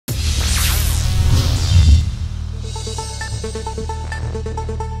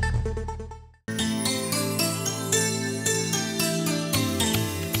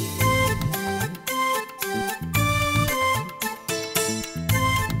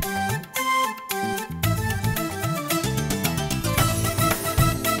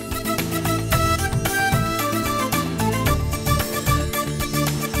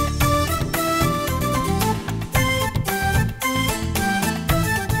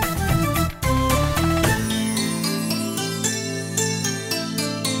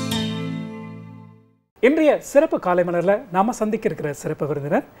இன்றைய சிறப்பு காலை மலர்ல நாம சந்திக்க இருக்கிற சிறப்பு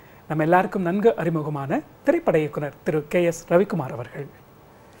விருந்தினர் நம்ம எல்லாருக்கும் நன்கு அறிமுகமான திரைப்பட இயக்குனர் திரு K.S.Ravikumar அவர்கள்.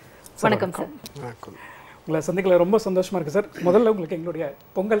 வணக்கம் சார். வணக்கம். உங்களை சந்திக்கல ரொம்ப சந்தோஷமா இருக்கு சார். முதல்ல உங்களுக்கு எங்களுடைய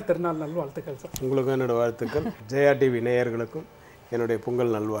பொங்கல் திருநாள் நல்வாழ்த்துக்கள் சார். உங்களுக்கும் என்னோட வாழ்த்துக்கள். ஜெயா டிவி நேயர்களுக்கும் என்னுடைய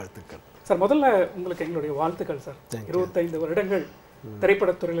பொங்கல் நல்வாழ்த்துக்கள். சார் முதல்ல உங்களுக்கு எங்களுடைய வாழ்த்துக்கள் சார். 25 வருடங்கள்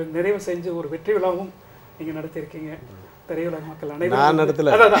திரைப்படத்துறையில் நிறைவு செஞ்சு ஒரு வெற்றி விழாவும் நீங்க நடத்தியிருக்கீங்க. திரையுலக மக்கள்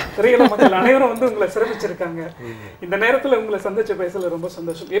அனைவரும் திரையுலக மக்கள் அனைவரும் வந்து உங்களை சிறப்பிச்சிருக்காங்க. இந்த நேரத்தில் உங்களை சந்திச்ச பேசல ரொம்ப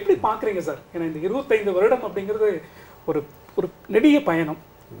சந்தோஷம். எப்படி பாக்குறீங்க சார்? ஏன்னா இந்த 25 வருடம் அப்படிங்கிறது ஒரு ஒரு நெடிய பயணம்,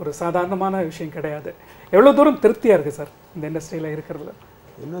 ஒரு சாதாரணமான விஷயம் கிடையாது. எவ்வளவு தூரம் திருப்தியா இருக்கு சார் இந்த இண்டஸ்ட்ரியில இருக்கிறதுல?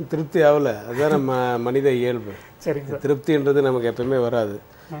 இன்னும் திருப்தி ஆகல. அதுதான் நம்ம மனித இயல்பு. சரிங்க சார். திருப்தின்றது நமக்கு எப்பவுமே வராது.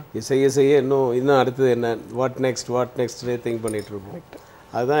 செய்ய செய்ய இன்னும் அடுத்தது என்ன, வாட் நெக்ஸ்ட் திங்க் பண்ணிட்டு இருப்போம்.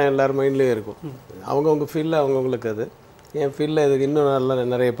 அதுதான் எல்லார் மைண்ட்லேயும் இருக்கும். அவங்கவுங்க ஃபீல்டில் அவங்கவுங்களுக்கு அது. என் ஃபீல்டில் இதுக்கு இன்னும் நல்லா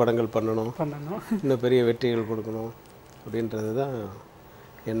நிறைய படங்கள் பண்ணணும், இன்னும் பெரிய வெற்றிகள் கொடுக்கணும் அப்படின்றது தான்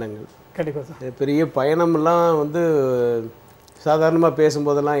எண்ணங்கள். கண்டிப்பாக சார். பெரிய பயணம்லாம் வந்து சாதாரணமாக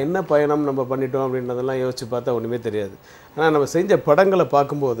பேசும்போதெல்லாம் என்ன பயணம் நம்ம பண்ணிட்டோம் அப்படின்றதெல்லாம் யோசிச்சு பார்த்தா ஒன்றுமே தெரியாது. ஆனால் நம்ம செஞ்ச படங்களை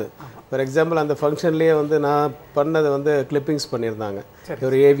பார்க்கும்போது, ஃபார் எக்ஸாம்பிள் அந்த ஃபங்க்ஷன்லேயே வந்து நான் பண்ணதை வந்து கிளிப்பிங்ஸ் பண்ணியிருந்தாங்க,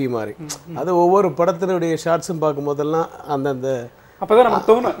 ஒரு ஏவி மாதிரி. அது ஒவ்வொரு படத்தினுடைய ஷார்ட்ஸும் பார்க்கும்போதெல்லாம் அந்தந்த அப்பதான் நமக்கு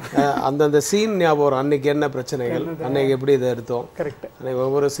தோணும் அந்தந்த சீன் ஞாபகம் வரும். அன்னைக்கு என்ன பிரச்சனைகள், அன்னைக்கு எப்படி இதை எடுத்தோம். கரெக்ட். அன்னைக்கு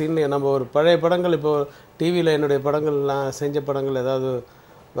ஒவ்வொரு சீன்லையும் நம்ம ஒரு பழைய படங்கள், இப்போ டிவியில் என்னுடைய படங்கள்லாம் செஞ்ச படங்கள் ஏதாவது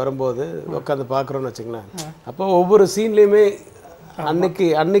வரும்போது உட்காந்து பார்க்குறோன்னு வச்சுங்களேன், அப்போ ஒவ்வொரு சீன்லேயுமே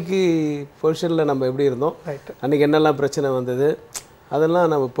அன்னைக்கு பொசிஷனில் நம்ம எப்படி இருந்தோம், அன்னைக்கு என்னெல்லாம் பிரச்சனை வந்தது,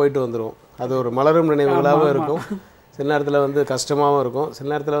 அதெல்லாம் நம்ம போயிட்டு வந்துடுவோம். அது ஒரு மலரும் நினைவுகளாகவும் இருக்கும். சில நேரத்தில் வந்து கஷ்டமாகவும் இருக்கும். சில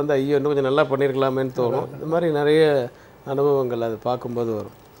நேரத்தில் வந்து ஐயோ இன்னும் கொஞ்சம் நல்லா பண்ணியிருக்கலாமேன்னு தோணும். இந்த மாதிரி நிறைய அனுபவங்கள் அது பார்க்கும்போது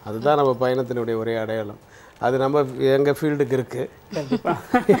வரும். அதுதான் நம்ம பயணத்தினுடைய ஒரே அடையாளம். அது நம்ம எங்கள் ஃபீல்டுக்கு இருக்குது,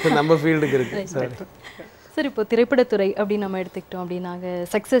 நம்ம ஃபீல்டுக்கு இருக்குது. சரி சார், இப்போ திரைப்படத்துறை அப்படின்னு நம்ம எடுத்துக்கிட்டோம் அப்படின்னாங்க,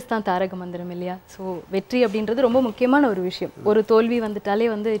 சக்ஸஸ் தான் தாரக மந்திரம் இல்லையா? ஸோ வெற்றி அப்படின்றது ரொம்ப முக்கியமான ஒரு விஷயம். ஒரு தோல்வி வந்துட்டாலே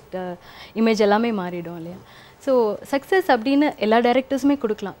வந்து இமேஜ் எல்லாமே மாறிடும் இல்லையா? ஸோ சக்ஸஸ் அப்படின்னு எல்லா டைரக்டர்ஸுமே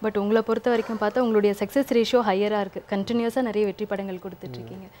கொடுக்கலாம். பட் உங்களை பொறுத்த வரைக்கும் பார்த்தா உங்களுடைய சக்ஸஸ் ரேஷியோ ஹையராக இருக்குது. கண்டினியூஸாக நிறைய வெற்றி படங்கள்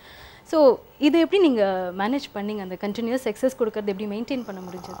கொடுத்துட்ருக்கீங்க. ஸோ இது எப்படி நீங்கள் மேனேஜ் பண்ணிங்க? அந்த கண்டினியூஸ் சக்ஸஸ் கொடுக்கறது எப்படி மெயின்டைன் பண்ண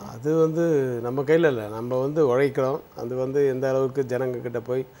முடிஞ்சது? அது வந்து நம்ம கையில் இல்லை. நம்ம வந்து உழைக்கிறோம். அது வந்து எந்த அளவுக்கு ஜனங்கக்கிட்ட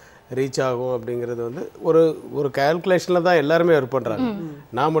போய் ரீச் ஆகும் அப்படிங்கிறது வந்து ஒரு கால்குலேஷனில் தான் எல்லாருமே ஒர்க் பண்ணுறாங்க.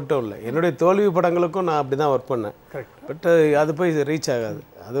 நான் மட்டும் இல்லை, என்னுடைய தோல்வி படங்களுக்கும் நான் அப்படி தான் ஒர்க் பண்ணேன். பட் அது போய் ரீச் ஆகாது.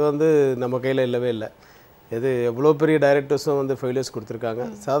 அது வந்து நம்ம கையில் இல்லவே இல்லை. எது எவ்வளோ பெரிய டைரக்டர்ஸும் வந்து ஃபெயிலியர்ஸ் கொடுத்துருக்காங்க.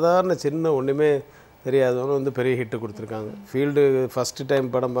 சாதாரண சின்ன ஒன்றுமே தெரியாதவங்க வந்து பெரிய ஹிட்டு கொடுத்துருக்காங்க. ஃபீல்டு ஃபஸ்ட்டு டைம்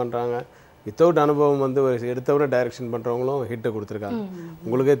படம் பண்ணுறாங்க, வித்தவுட் அனுபவம் வந்து எடுத்தவொடனே டைரக்ஷன் பண்ணுறவங்களும் ஹிட்டை கொடுத்துருக்காங்க.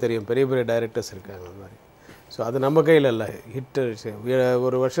 உங்களுக்கே தெரியும், பெரிய பெரிய டைரக்டர்ஸ் இருக்காங்க அந்த மாதிரி. ஸோ அது நம்ம கையில் இல்லை. ஹிட்டு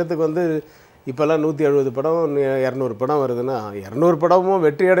ஒரு வருஷத்துக்கு வந்து இப்போல்லாம் 170 படம் 200 படம் வருதுன்னா 200 படமும்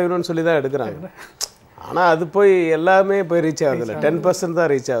வெற்றி அடையணும்னு சொல்லி தான் எடுக்கிறாங்க. ஆனால் அது போய் எல்லாமே போய் ரீச் ஆகுதில்ல, 10%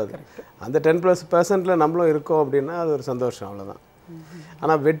 தான் ரீச் ஆகுது. அந்த 10% நம்மளும் இருக்கோம் அப்படின்னா அது ஒரு சந்தோஷம், அவ்வளோதான்.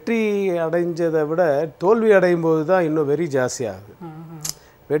 ஆனால் வெற்றி அடைஞ்சதை விட தோல்வி அடையும் போது தான் இன்னும் வெறி ஜாஸ்தியாகுது.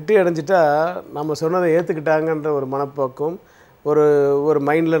 வெற்றி அடைஞ்சிட்டா நம்ம சொன்னதை ஏற்றுக்கிட்டாங்கன்ற ஒரு மனப்போக்கம், ஒரு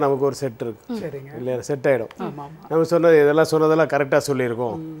மைண்டில் நமக்கு ஒரு செட் இருக்குது இல்லையா, செட் ஆகிடும். நம்ம சொன்னதெல்லாம் கரெக்டாக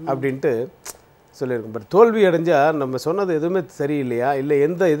சொல்லியிருக்கோம் அப்படின்ட்டு சொல்லியிருக்கோம். பட் தோல்வி அடைஞ்சால் நம்ம சொன்னது எதுவுமே சரியில்லையா, இல்லை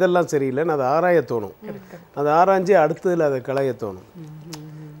இதெல்லாம் சரியில்லைன்னு அதை ஆராய தோணும். அதை ஆராய்ஞ்சி அடுத்ததில் அதை களைய தோணும்.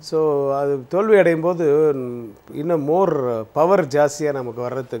 ஸோ அது தோல்வி அடையும் போது இன்னும் மோர் பவர் ஜாஸ்தியாக நமக்கு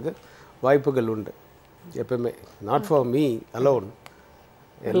வர்றதுக்கு வாய்ப்புகள் உண்டு எப்பவுமே. நாட் ஃபார் மீ அலோன்,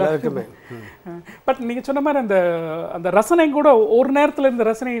 எல்லாருக்குமே. பட் நீங்கள் சொன்ன மாதிரி அந்த ரசனை கூட ஒரு நேரத்தில் இந்த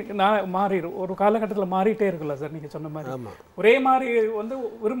ரசனை மாறிடும், ஒரு காலகட்டத்தில் மாறிட்டே இருக்குல்ல சார்? நீங்கள் சொன்ன மாதிரி ஒரே மாதிரி வந்து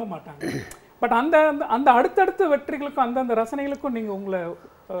விரும்ப மாட்டாங்க. பட் அந்த அந்த அடுத்தடுத்த வெற்றிகளுக்கும் அந்த ரசனைகளுக்கும் நீங்கள் உங்களை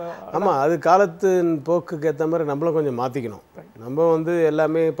ஆமாம், அது காலத்தின் போக்குக்கு ஏற்ற மாதிரி நம்மளும் கொஞ்சம் மாற்றிக்கணும். நம்ம வந்து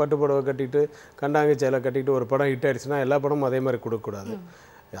எல்லாமே பட்டுப்புடவை கட்டிட்டு கண்டாங்கி சேலை கட்டிட்டு ஒரு படம் ஹிட் ஆகிடுச்சுன்னா எல்லா படமும் அதே மாதிரி கொடுக்கக்கூடாது.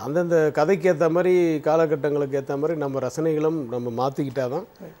 அந்தந்த கதைக்கு ஏற்ற மாதிரி காலகட்டங்களுக்கு ஏற்ற மாதிரி நம்ம ரசனைகளும் நம்ம மாற்றிக்கிட்டா தான்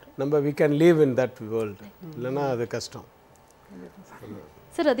நம்ம we can leave in that world. இல்லைன்னா அது கஷ்டம்.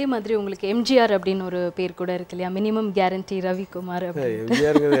 சார் அதே மாதிரி உங்களுக்கு எம்ஜிஆர் அப்படின்னு ஒரு பேர் கூட இருக்கு இல்லையா? Minimum guarantee Ravikumar.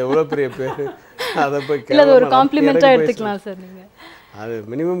 எம்ஜிஆருங்கிறது எவ்வளோ பெரிய பேர், அதை போய் இல்லை ஒரு காம்ப்ளிமெண்ட்டாக எடுத்துக்கலாம் சார் நீங்கள். அது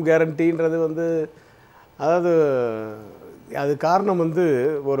மினிமம் கேரண்டின்றது வந்து அதாவது அது காரணம் வந்து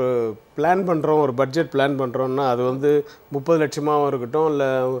ஒரு பிளான் பண்ணுறோம், ஒரு பட்ஜெட் பிளான் பண்ணுறோன்னா அது வந்து 30 லட்சமாகவும் இருக்கட்டும், இல்லை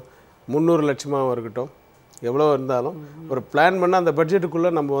 300 லட்சமாகவும் இருக்கட்டும், எவ்வளோ இருந்தாலும் ஒரு பிளான் பண்ணால் அந்த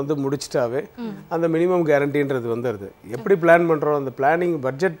பட்ஜெட்டுக்குள்ளே நம்ம வந்து முடிச்சிட்டாவே அந்த மினிமம் கேரண்டின்றது வந்துடுது. எப்படி பிளான் பண்ணுறோம், அந்த பிளானிங்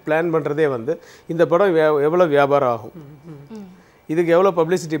பட்ஜெட் பிளான் பண்ணுறதே வந்து இந்த படம் எவ்வளோ வியாபாரம் ஆகும், இதுக்கு எவ்வளோ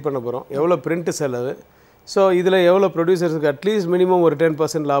பப்ளிசிட்டி பண்ண போகிறோம், எவ்வளோ பிரிண்ட் செலவு, ஸோ இதில் எவ்வளோ ப்ரொடியூசர்ஸுக்கு அட்லீஸ்ட் மினிமம் ஒரு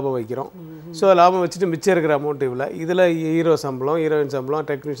 10% லாபம் வைக்கிறோம். ஸோ லாபம் வச்சுட்டு மிச்சம் இருக்கிற அமௌண்ட் இதில் ஹீரோ சம்பளம், ஹீரோயின் சம்பளம்,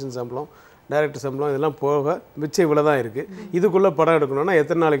 டெக்னீஷியன் சம்பளம், டைரக்டர் சம்பளம் இதெல்லாம் போக மிச்சம் இவ்வளோ தான் இருக்குது. இதுக்குள்ளே படம் எடுக்கணும்னா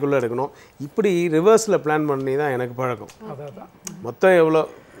எத்தனை நாளைக்குள்ளே எடுக்கணும், இப்படி ரிவர்ஸில் பிளான் பண்ணி தான் எனக்கு பழக்கம். மொத்தம் எவ்வளோ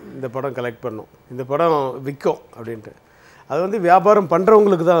இந்த படம் கலெக்ட் பண்ணும், இந்த படம் விற்கும் அப்படின்ட்டு. அது வந்து வியாபாரம்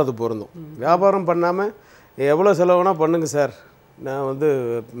பண்ணுறவங்களுக்கு தான் அது பொருந்தும். வியாபாரம் பண்ணாமல் எவ்வளோ செலவுனா பண்ணுங்க சார், நான் வந்து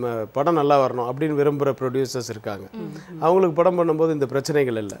படம் நல்லா வரணும் அப்படின்னு விரும்புகிற ப்ரொடியூசர்ஸ் இருக்காங்க. அவங்களுக்கு படம் பண்ணும்போது இந்த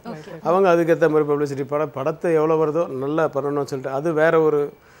பிரச்சனைகள் இல்லை. அவங்க அதுக்கேற்ற மாதிரி பப்ளிசிட்டி படத்தை எவ்வளோ வருதோ நல்லா பண்ணணும்னு சொல்லிட்டு அது வேறு ஒரு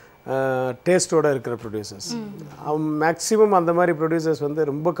டேஸ்ட்டோடு இருக்கிற ப்ரொடியூசர்ஸ். மேக்ஸிமம் அந்த மாதிரி ப்ரொடியூசர்ஸ் வந்து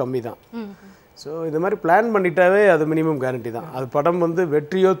ரொம்ப கம்மி தான். ஸோ இந்த மாதிரி பிளான் பண்ணிட்டாவே அது மினிமம் கேரண்டி தான். அது படம் வந்து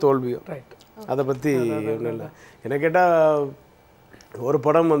வெற்றியோ தோல்வியோ அதை பற்றி ஒன்றும் இல்லை. என்ன கேட்டால் ஒரு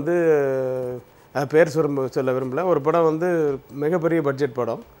படம் வந்து பேர் சொல்ல விரும்பல, ஒரு படம் வந்து மிகப்பெரிய பட்ஜெட்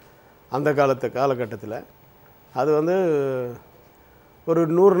படம் அந்த காலகட்டத்தில் அது வந்து ஒரு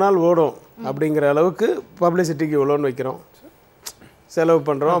 100 நாள் ஓடும் அப்படிங்கிற அளவுக்கு பப்ளிசிட்டிக்கு இவ்வளோன்னு வைக்கிறோம், செலவு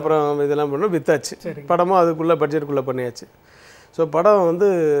பண்ணுறோம், அப்புறம் இதெல்லாம் பண்ணோம், வித்தாச்சு. படமும் அதுக்குள்ளே பட்ஜெட்டுக்குள்ளே பண்ணியாச்சு. ஸோ படம் வந்து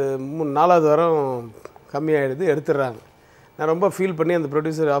 4வது வாரம் கம்மியாகிடுது, எடுத்துடுறாங்க. நான் ரொம்ப ஃபீல் பண்ணி அந்த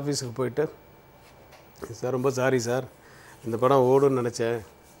ப்ரொடியூசர் ஆஃபீஸுக்கு போயிட்டு, சார் ரொம்ப சாரி சார், இந்த படம் ஓடுன்னு நினச்சேன்,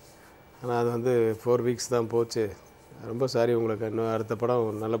 ஆனால் அது வந்து 4 வீக்ஸ் தான் போச்சு, ரொம்ப சாரி, உங்களுக்கு இன்னும் அடுத்த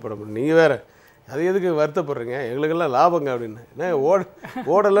படம் நல்ல படம். நீங்கள் வேறு அது எதுக்கு வருத்தப்படுறீங்க, எங்களுக்கெல்லாம் லாபங்க அப்படின்னு. ஏன்னா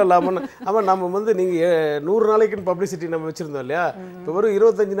ஓடலாம் லாபம்னு. ஆமாம், நம்ம வந்து நீங்கள் 100 நாளைக்குன்னு பப்ளிசிட்டி நம்ம வச்சுருந்தோம் இல்லையா, இப்போ வெறும்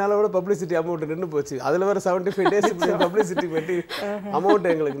 25 நாளோட பப்ளிசிட்டி அமௌண்ட் நின்று போச்சு. அதில் வேறு 75 டேஸ் பப்ளிசிட்டி பண்ணி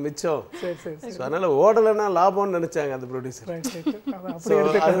அமௌண்ட் எங்களுக்கு மிச்சம். ஸோ அதனால் ஓடலைன்னா லாபம்னு நினச்சாங்க அந்த ப்ரொடியூசர். ஸோ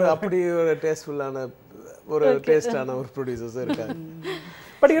அது அப்படி ஒரு டேஸ்ட்ஃபுல்லான ஒரு டேஸ்டான ஒரு ப்ரொடியூசர்ஸும் இருக்காங்க.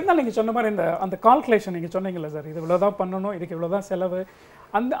 பட் இருந்தாலும் நீங்கள் சொன்ன மாதிரி அந்த கால்குலேஷன் நீங்கள் சொன்னீங்கல்ல சார், இது இவ்வளோ தான் பண்ணணும், இதுக்கு இவ்வளோ தான் செலவு,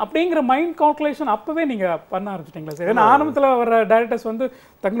 அந்த அப்படிங்கிற மைண்ட் கால்குலேஷன் அப்போவே நீங்கள் பண்ண ஆரம்பிச்சிட்டிங்களா சார்? ஏன்னா ஆரம்பத்தில் வர டைரக்டர்ஸ் வந்து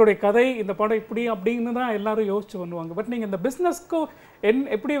தங்களுடைய கதை இந்த படம் இப்படி அப்படின்னு தான் எல்லாரும் யோசிச்சு பண்ணுவாங்க. பட் நீங்கள் இந்த பிஸ்னஸ்க்கும்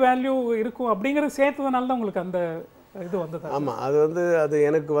எப்படி வேல்யூ இருக்கும் அப்படிங்கிறது சேர்த்ததுனால தான் உங்களுக்கு அந்த இது வந்தது. ஆமாம், அது வந்து அது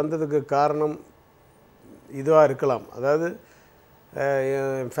எனக்கு வந்ததுக்கு காரணம் இதுவாக இருக்கலாம். அதாவது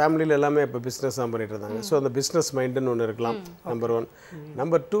என் ஃபேமிலியில் எல்லாமே இப்போ பிஸ்னஸ் தான் பண்ணிகிட்டு இருந்தாங்க. ஸோ அந்த பிஸ்னஸ் மைண்டுன்னு ஒன்று இருக்கலாம், நம்பர் 1.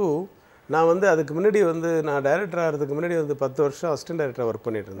 நம்பர் 2, நான் வந்து அதுக்கு முன்னாடி வந்து நான் டைரக்டர் ஆகிறதுக்கு முன்னாடி வந்து 10 வருஷம் அசிஸ்டன்ட் டைரக்டராக ஒர்க்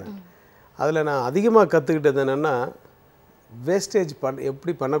பண்ணிகிட்டு இருந்தேன். அதில் நான் அதிகமாக கற்றுக்கிட்டது என்னென்னா, வேஸ்டேஜ்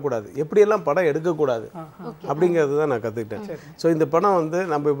எப்படி பண்ணக்கூடாது, எப்படியெல்லாம் படம் எடுக்கக்கூடாது அப்படிங்கிறது தான் நான் கற்றுக்கிட்டேன். ஸோ இந்த படம் வந்து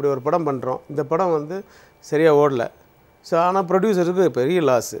நம்ம இப்படி ஒரு படம் பண்ணுறோம், இந்த படம் வந்து சரியாக ஓடலை, ஸோ ஆனால் ப்ரொடியூசருக்கு பெரிய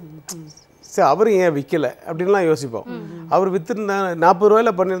லாஸு, சரி அவர் ஏன் விற்கலை அப்படின்லாம் யோசிப்போம். அவர் விற்றுருந்தா 40 ரூபாயில்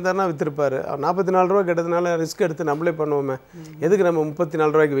பண்ணியிருந்தாருன்னா விற்றுருப்பார். 44 ரூபா கேட்டதுனால ரிஸ்க் எடுத்து நம்மளே பண்ணுவோமே, எதுக்கு நம்ம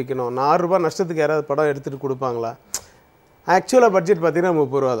 34 ரூபாய்க்கு விற்கணும், 6 ரூபா நஷ்டத்துக்கு யாராவது படம் எடுத்துகிட்டு கொடுப்பாங்களா? ஆக்சுவலாக பட்ஜெட் பார்த்தீங்கன்னா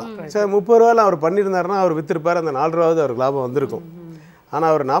 30 ரூபா தான். சரி, 30 ரூபாயில் அவர் பண்ணியிருந்தாருன்னா அவர் விற்றுருப்பார், அந்த 4 ரூபாவது அவருக்கு லாபம் வந்திருக்கும். ஆனால்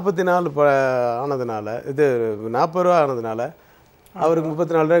அவர் 44 ஆனதுனால, இது 40 ரூபா ஆனதுனால அவருக்கு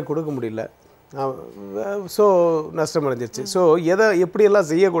 34 ரூபாய்க்கு கொடுக்க முடியல. ஸோ நஷ்டம் அடைஞ்சிருச்சு. ஸோ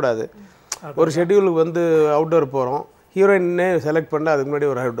எப்படியெல்லாம் செய்யக்கூடாது. ஒரு ஷெட்யூலுக்கு வந்து அவுட்டோர் போகிறோம், ஹீரோயின்னே செலக்ட் பண்ணால் அதுக்கு முன்னாடி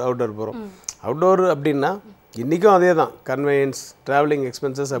ஒரு அவுட்டோர் போகிறோம். அவுட்டோர் அப்படின்னா இன்றைக்கும் அதே தான், கன்வெயன்ஸ், ட்ராவலிங்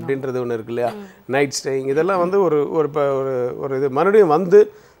எக்ஸ்பென்சஸ் அப்படின்றது ஒன்று இருக்கு இல்லையா, நைட் ஸ்டேயிங், இதெல்லாம் வந்து ஒரு இது மறுபடியும் வந்து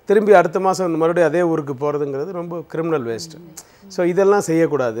திரும்பி அடுத்த மாதம் மறுபடியும் அதே ஊருக்கு போகிறதுங்கிறது ரொம்ப கிரிமினல் வேஸ்ட். ஸோ இதெல்லாம்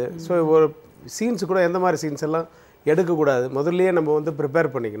செய்யக்கூடாது. ஸோ ஒரு சீன்ஸ் கூட எந்த மாதிரி சீன்ஸ் எல்லாம் எடுக்கக்கூடாது, முதல்லையே நம்ம வந்து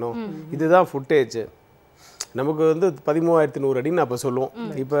ப்ரிப்பேர் பண்ணிக்கணும். இதுதான் ஃபுட்டேஜ். நமக்கு வந்து 13,100 அடின்னு அப்போ சொல்லுவோம்.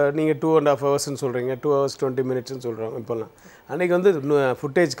 இப்போ நீங்கள் 2.5 ஹவர்ஸ்ன்னு சொல்கிறீங்க, 2 hours 20 minutesன்னு சொல்கிறோம். இப்போல்லாம் அன்றைக்கி வந்து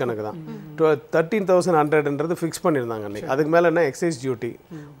ஃபுட்டேஜ் கணக்கு தான். 13,100ன்றது ஃபிக்ஸ் பண்ணியிருந்தாங்க அன்றைக்கி. அதுக்கு மேலே என்ன எக்ஸைஸ் டியூட்டி,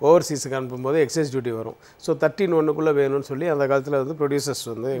 ஓவர்சீஸுக்கு அனுப்பும்போது எக்ஸைஸ் டியூட்டி வரும். ஸோ 13,100க்குள்ளே வேணும்னு சொல்லி அந்த காலத்தில் வந்து ப்ரொடியூசர்ஸ்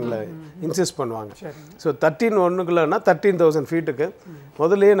வந்து எங்களை இன்சிஸ்ட் பண்ணுவாங்க. ஸோ 13,1க்குள்ளேன்னா 13,000 ஃபீட்டுக்கு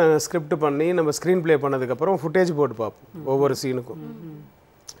முதல்லையே நாங்கள் ஸ்கிரிப்ட் பண்ணி நம்ம ஸ்க்ரீன் ப்ளே பண்ணதுக்கப்புறம் ஃபுட்டேஜ் போட்டு பார்ப்போம் ஒவ்வொரு சீனுக்கும்.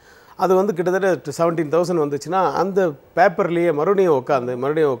 அது வந்து கிட்டத்தட்ட 17,000 வந்துச்சுன்னா அந்த பேப்பர்லேயே மறுபடியும்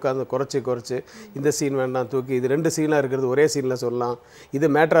உட்காந்து குறைச்சி இந்த சீன் வேண்டாம் தூக்கி, இது 2 சீனாக இருக்கிறது ஒரே சீனில் சொல்லலாம், இது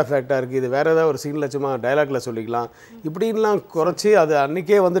மேட்டர் ஆஃப் ஃபேக்டாக இருக்குது, இது வேறு ஏதாவது ஒரு சீனில் சும்மா டைலாக்ல சொல்லிக்கலாம், இப்படின்லாம் குறைச்சி அது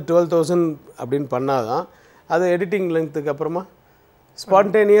அன்றைக்கே வந்து 12,000 அப்படின்னு பண்ணால் தான் அது எடிட்டிங் லெங்க்த்துக்கு அப்புறமா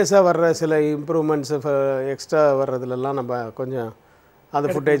ஸ்பான்டேனியஸாக வர்ற சில இம்ப்ரூவ்மெண்ட்ஸ் எக்ஸ்ட்ரா வர்றதுலலாம் நம்ம கொஞ்சம் அந்த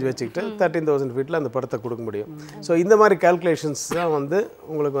ஃபுட்டேஜ் வச்சுக்கிட்டு 13,000 ஃபீட்டில் அந்த படத்தை கொடுக்க முடியும். ஸோ இந்த மாதிரி கால்குலேஷன்ஸ் தான் வந்து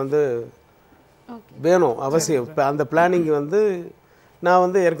உங்களுக்கு வந்து வேணும் அவசியம். இப்போ அந்த பிளானிங் வந்து நான்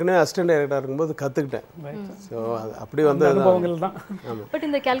வந்து ஏற்கனவே அசிஸ்டன்ட் டைரக்டராக இருக்கும்போது கற்றுக்கிட்டேன். ஸோ அது அப்படி வந்து அனுபவங்கள் தான். ஆமாம். பட்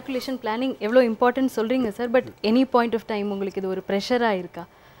இந்த கால்குலேஷன் பிளானிங் எவ்வளோ இம்பார்ட்டன்ட் சொல்கிறீங்க sir, but any point of time உங்களுக்கு இது ஒரு ப்ரெஷராக இருக்கா?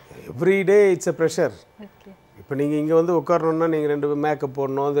 Every day it's a pressure. இப்போ இப்போ நீங்கள் இங்கே வந்து உட்காரணுன்னா நீங்கள் 2 மேக்கப்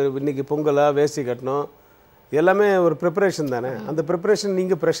போடணும், அது இன்றைக்கி பொங்கலாக வேஷ்டி கட்டணும், எல்லாமே ஒரு ப்ரிப்பரேஷன் தானே. அந்த ப்ரிப்பரேஷன்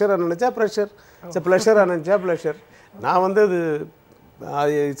நீங்கள் ப்ரெஷராக நினச்சா ப்ரெஷர், ப்ளஷராக நினச்சா ப்ளஷர். நான் வந்து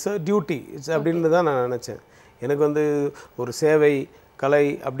அது இட்ஸ் அ டியூட்டி, இட்ஸ் அப்படின்னு தான் நான் நினச்சேன். எனக்கு வந்து ஒரு சேவை கலை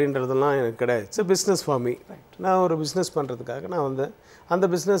அப்படின்றதெல்லாம் எனக்கு கிடையாது. It's a business for me. நான் ஒரு பிஸ்னஸ் பண்ணுறதுக்காக நான் வந்தேன். அந்த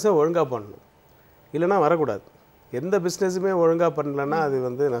பிஸ்னஸை ஒழுங்காக பண்ணணும், இல்லைனா வரக்கூடாது. எந்த பிஸ்னஸுமே ஒழுங்காக பண்ணலன்னா அது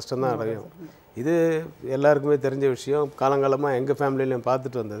வந்து நஷ்டம்தான் அடையும். இது எல்லாருக்குமே தெரிஞ்ச விஷயம், காலங்காலமாக எங்கள் ஃபேமிலியிலையும்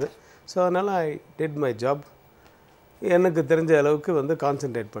பார்த்துட்டு வந்தது. ஸோ அதனால் ஐ டிட் மை ஜாப். எனக்கு தெரிஞ்ச அளவுக்கு வந்து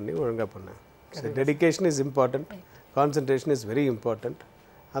கான்சென்ட்ரேட் பண்ணி ஒழுங்காக பண்ணேன். So dedication is important, concentration is very important.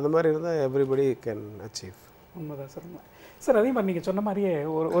 அந்த மாதிரி இருந்தால் எவ்ரிபடி கேன் அச்சீவ். உண்மைதான் சார். சார் அதே மாதிரி நீங்கள் சொன்ன மாதிரியே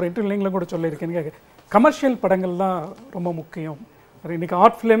ஒரு இன்டர்வியூ நீங்களும் கூட சொல்லியிருக்கீங்க, கமர்ஷியல் படங்கள் தான் ரொம்ப முக்கியம். இன்றைக்கி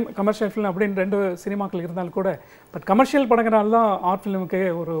ஆர்ட் ஃபிலிம் கமர்ஷியல் ஃபிலிம் அப்படின்னு 2 சினிமாக்கள் இருந்தாலும் கூட, பட் கமர்ஷியல் படங்களால் தான் ஆர்ட் ஃபிலிமுக்கே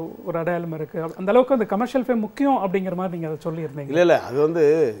ஒரு அடையாளம் இருக்குது. அந்த அளவுக்கு அந்த கமர்ஷியல் ஃபிலிம் முக்கியம் அப்படிங்கிற மாதிரி நீங்கள் அதை சொல்லியிருந்தீங்க. இல்லை அது வந்து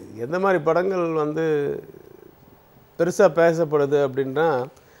எந்த மாதிரி படங்கள் வந்து பெருசாக பேசப்படுது அப்படின்னா,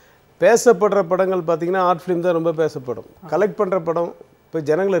 பேசப்படுற படங்கள் பார்த்திங்கன்னா ஆர்ட் ஃபிலிம் தான் ரொம்ப பேசப்படும். கலெக்ட் பண்ணுற படம், இப்போ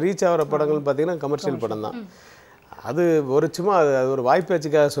ஜனங்களை ரீச் ஆகிற படங்கள் பார்த்திங்கன்னா கமர்ஷியல் படம் தான். அது ஒரு சும்மா அது ஒரு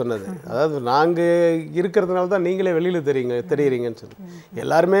வாய்ப்பேச்சுக்காக சொன்னது. அதாவது நாங்கள் இருக்கிறதுனால தான் நீங்களே வெளியில் தெரியுறீங்கன்னு சொல்லி.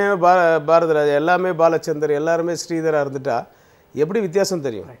 எல்லாருமே பாரதிராஜா, எல்லாமே பாலச்சந்தர், எல்லாருமே ஸ்ரீதரா இருந்துட்டா எப்படி வித்தியாசம்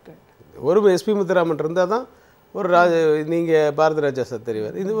தெரியும்? ஒரு எஸ்பி முத்துராமன் இருந்தால் தான் ஒரு நீங்கள் பாரதிராஜா சார்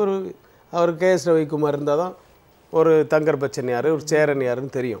தெரிவார். இது ஒரு அவர் K.S.Ravikumar இருந்தால் தான் ஒரு தங்கர் பச்சன் யார், ஒரு சேரன்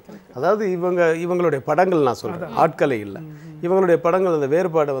யாருன்னு தெரியும். அதாவது இவங்களுடைய படங்கள் நான் சொல்கிறேன், ஆட்களை இல்லை, இவங்களுடைய படங்கள் அந்த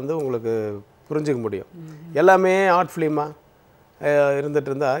வேறுபாடை வந்து உங்களுக்கு புரிஞ்சிக்க முடியும். எல்லாமே ஆர்ட் ஃபிலிமாக இருந்துகிட்டு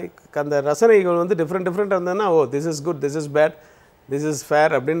இருந்தால் அந்த ரசனைகள் வந்து டிஃப்ரெண்ட்டாக இருந்ததுன்னா, oh this is good, this is bad, this is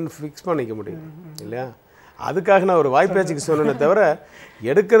fair அப்படின்னு ஃபிக்ஸ் பண்ணிக்க முடியும் இல்லையா? அதுக்காக நான் ஒரு வாய்ப்பேச்சுக்கு சொன்னேனே தவிர,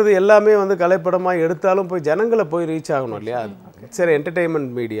 எடுக்கிறது எல்லாமே வந்து கலைப்படமாக எடுத்தாலும் போய் ஜனங்களை போய் ரீச் ஆகணும் இல்லையா? சரி,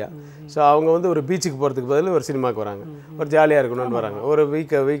 என்டர்டெயின்மெண்ட் மீடியா. ஸோ அவங்க வந்து ஒரு பீச்சுக்கு போகிறதுக்கு பதில் ஒரு சினிமாவுக்கு வராங்க, ஒரு ஜாலியாக இருக்கணும்னு வராங்க, ஒரு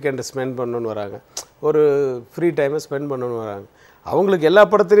வீக்கெண்டை ஸ்பெண்ட் பண்ணணுன்னு வராங்க, ஒரு ஃப்ரீ டைமை ஸ்பெண்ட் பண்ணணுன்னு வராங்க. அவங்களுக்கு எல்லா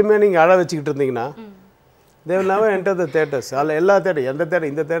படத்துலையுமே நீங்கள் அழ வச்சுக்கிட்டு இருந்தீங்கன்னா they will never enter the theatres. எல்லா தேட்டர், எந்த தேட்டர்,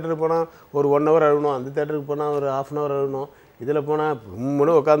 இந்த தேட்டருக்கு போனால் ஒரு 1 hour அழணும், அந்த தேட்டருக்கு போனால் ஒரு 1/2 hour அழணும், இதில் போனால்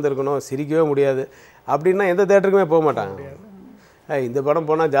முன்னு உட்காந்துருக்கணும், சிரிக்கவே முடியாது அப்படின்னா எந்த தேட்டருக்குமே போக மாட்டாங்க. இந்த படம்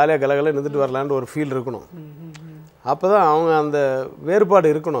போனால் ஜாலியாக கலகல நின்றுட்டு வரலான்னு ஒரு ஃபீல் இருக்கணும். அப்போ தான் அவங்க அந்த வேறுபாடு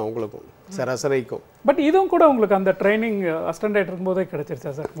இருக்கணும் அவங்களுக்கும் ரசனைக்கும். பட் இதுவும் கூட உங்களுக்கு அந்த ட்ரைனிங் அசிஸ்டன்ட் டைரக்டர் இருக்கும்போதே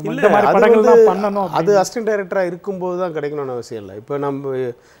கிடைச்சிருச்சா சார்? இந்த மாதிரி படங்கள் தான் பண்ணணும், அது அசிஸ்டன்ட் டைரக்டராக இருக்கும்போது தான் கிடைக்கணும்னு அவசியம் இல்லை. இப்போ நம்ம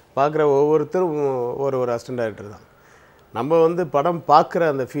பார்க்குற ஒவ்வொருத்தரும் ஒரு அசிஸ்டன்ட் டைரக்டர் தான். நம்ம வந்து படம் பார்க்குற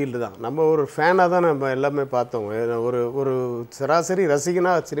அந்த ஃபீல்டு தான். நம்ம ஒரு ஃபேனாக தான் நம்ம எல்லாமே பார்த்தோம். ஒரு சராசரி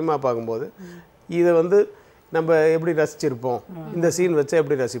ரசிகனாக சினிமா பார்க்கும்போது இதை வந்து நம்ம எப்படி ரசிச்சிருப்போம், இந்த சீன் வச்சா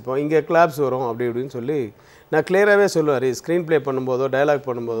எப்படி ரசிப்போம், இங்கே கிளாப்ஸ் வரும் அப்படி இப்படின்னு சொல்லி நான் கிளியராகவே சொல்லுவார். Screen play பண்ணும்போதோ dialogue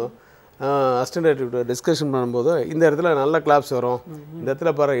பண்ணும்போதோ assistant director discussion பண்ணும்போதோ இந்த இடத்துல நல்ல கிளாப்ஸ் வரும், இந்த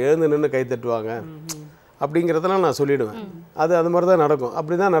இடத்துல பாரு எழுந்து நின்று கை தட்டுவாங்க அப்படிங்கிறதெல்லாம் நான் சொல்லிவிடுவேன். அது மாதிரி தான் நடக்கும்,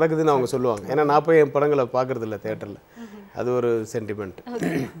 அப்படி தான் நடக்குதுன்னு அவங்க சொல்லுவாங்க. ஏன்னா நான் போய் என் படங்களை பார்க்குறதில்ல தேட்டரில், அது ஒரு சென்டிமெண்ட்.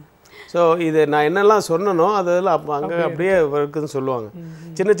 ஸோ இது நான் என்னெல்லாம் சொன்னனோ அதெல்லாம் அங்கே அப்படியே இருக்குதுன்னு சொல்லுவாங்க.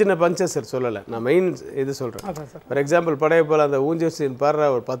 சின்ன சின்ன பஞ்சஸ் சொல்லலை, நான் மெயின் இது சொல்கிறேன். ஃபார் எக்ஸாம்பிள் படைய போல் அந்த ஊஞ்சல் சீன் பாடுற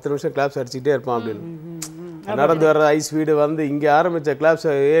ஒரு 10 நிமிஷம் கிளாப்ஸ் அடிச்சுக்கிட்டே இருப்பான் அப்படின்னு நடந்து வர்ற ஐஸ் வீடு வந்து இங்கே ஆரம்பித்த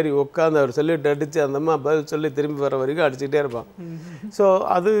கிளாப்ஸை ஏறி உட்காந்து அவர் சொல்லிட்டு அடித்து அந்தம்மா பதில் சொல்லி திரும்பி வர வரைக்கும் அடிச்சுக்கிட்டே இருப்பான். ஸோ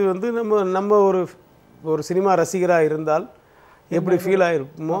அது வந்து நம்ம ஒரு சினிமா ரசிகராக இருந்தால் எப்படி ஃபீல்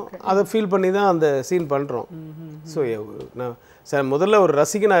ஆகிருப்போமோ அதை ஃபீல் பண்ணி தான் அந்த சீன் பண்ணுறோம். ஸோ நான் சார் முதல்ல ஒரு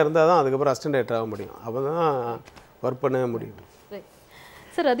ரசிகனாக இருந்தால் தான் அதுக்கப்புறம் அசிஸ்டன்ட் டைரக்டர் ஆக முடியும், அப்போ தான் ஒர்க் பண்ணவே முடியும்.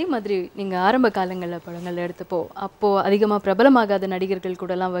 சார் அதே மாதிரி நீங்கள் ஆரம்ப காலங்களில் படங்கள் எடுத்தப்போ அப்போது அதிகமாக பிரபலமாகாத நடிகர்கள்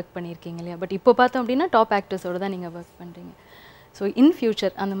கூடலாம் ஒர்க் பண்ணியிருக்கீங்க இல்லையா? பட் இப்போ பார்த்தோம் அப்படின்னா டாப் ஆக்டர்ஸோடு தான் நீங்கள் ஒர்க் பண்ணுறீங்க. ஸோ இன்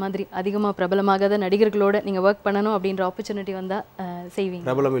ஃபியூச்சர் அந்த மாதிரி அதிகமாக பிரபலமாகாத நடிகர்களோட நீங்கள் ஒர்க் பண்ணணும் அப்படின்ற ஆப்பர்ச்சுனிட்டி வந்தால் செய்வீங்க?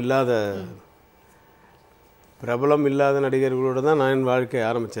 பிரபலம் இல்லாத நடிகர்களோடு தான் நான் என் வாழ்க்கையை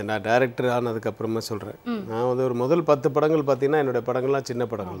ஆரம்பித்தேன். நான் டைரக்டர் ஆனதுக்கப்புறமா சொல்கிறேன். நான் வந்து ஒரு முதல் 10 படங்கள் பார்த்தீங்கன்னா என்னுடைய படங்கள்லாம் சின்ன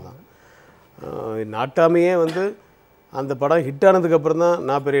படங்கள் தான். நாட்டாமையே வந்து அந்த படம் ஹிட் ஆனதுக்கப்புறம் தான்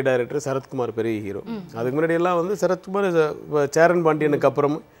நான் பெரிய டைரக்டர், சரத்குமார் பெரிய ஹீரோ. அதுக்கு முன்னாடியெல்லாம் வந்து சரத்குமார் சேரன் பாண்டியனுக்கு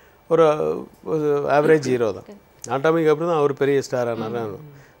அப்புறம் ஒரு ஆவரேஜ் ஹீரோ தான். நாட்டாமைக்கு அப்புறம் தான் அவர் பெரிய ஸ்டார் ஆனார்.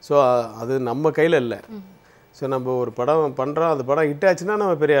 ஸோ அது நம்ம கையில் இல்லை. ஸோ நம்ம ஒரு படம் பண்ணுறோம், அந்த படம் ஹிட் ஆச்சுன்னா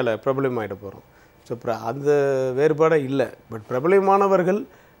நம்ம பெரிய ஆள பிரபலம் ஆகிட போகிறோம். ஸோ அந்த வேறுபாடே இல்லை. பட் பிரபலமானவர்கள்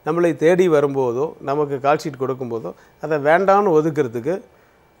நம்மளை தேடி வரும்போதோ நமக்கு கால் ஷீட் கொடுக்கும்போதோ அதை வேண்டான்னு ஒதுக்கிறதுக்கு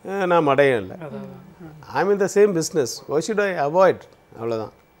நான் மடையும் இல்லை. ஐ மீன் the same business, why should I avoid,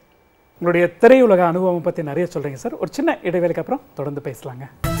 அவ்வளோதான். உங்களுடைய திரையுலக அனுபவம் பற்றி நிறைய சொல்கிறீங்க சார். ஒரு சின்ன இடைவேளைக்கு அப்புறம் தொடர்ந்து பேசலாங்க.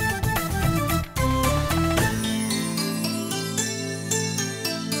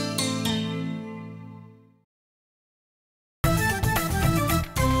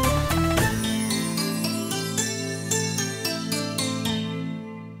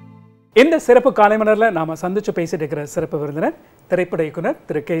 இந்த சிறப்பு காலை மலரில் நாம் சந்திச்சு பேசிட்டு இருக்கிற சிறப்பு விருந்தினர் திரைப்பட இயக்குனர்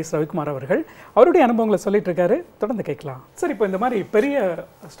திரு K.S.Ravikumar அவர்கள் அவருடைய அனுபவங்களை சொல்லிட்டு இருக்காரு. தொடர்ந்து கேட்கலாம் சார். இப்போ இந்த மாதிரி பெரிய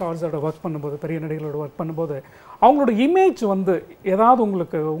ஸ்டார்ஸோட ஒர்க் பண்ணும்போது, பெரிய நடிகர்களோட ஒர்க் பண்ணும்போது அவங்களோட இமேஜ் வந்து ஏதாவது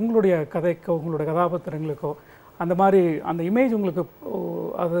உங்களுக்கு உங்களுடைய கதைக்கோ உங்களுடைய கதாபாத்திரங்களுக்கோ அந்த மாதிரி அந்த இமேஜ் உங்களுக்கு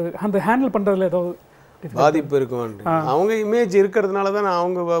அது அந்த ஹேண்டில் பண்ணுறதுல ஏதாவது பாதிப்பு இருக்கும். அவங்க இமேஜ் இருக்கிறதுனால தான் நான்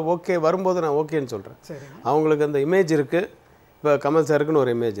அவங்க ஓகே வரும்போது நான் ஓகேன்னு சொல்கிறேன். அவங்களுக்கு அந்த இமேஜ் இருக்குது. இப்போ கமல் சாருக்குன்னு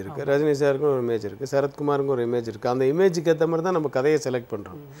ஒரு இமேஜ் இருக்குது, ரஜினி சாருக்குன்னு ஒரு இமேஜ் இருக்குது, சரத்குமாருக்கும் ஒரு இமேஜ் இருக்குது. அந்த இமேஜுக்கு ஏற்ற மாதிரி தான் நம்ம கதையை செலக்ட்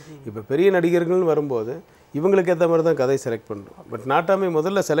பண்ணுறோம். இப்போ பெரிய நடிகர்கள்னு வரும்போது இவங்களுக்கு ஏற்ற மாதிரி தான் கதையை செலக்ட் பண்ணுறோம். பட் நாட்டாமை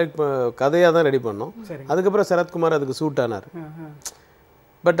முதல்ல கதையாக தான் ரெடி பண்ணோம். அதுக்கப்புறம் சரத்குமார் அதுக்கு சூட் ஆனார்.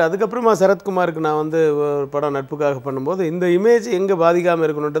 பட் அதுக்கப்புறமா சரத்குமாருக்கு நான் வந்து ஒரு படம் நட்புக்காக பண்ணும்போது இந்த இமேஜ் எங்கே பாதிக்காமல்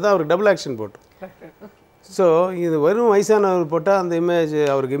இருக்கணுன்ட்டு தான் அவருக்கு டபுள் ஆக்ஷன் போட்டோம். ஸோ இது வெறும் வயசானவர் போட்டால் அந்த இமேஜ்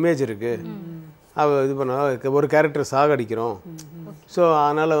அவருக்கு இமேஜ் இருக்குது, இது பண்ண ஒரு கேரக்டர் சாகடிக்கிறோம். ஸோ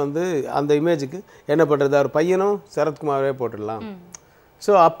அதனால் வந்து அந்த இமேஜுக்கு என்ன பண்ணுறது, அவர் பையனும் சரத்குமாரே போட்டுடலாம்.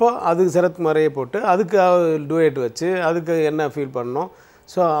 ஸோ அப்போ அதுக்கு சரத்குமாரே போட்டு அதுக்கு டூயட் வச்சு அதுக்கு என்ன ஃபீல் பண்ணணும்.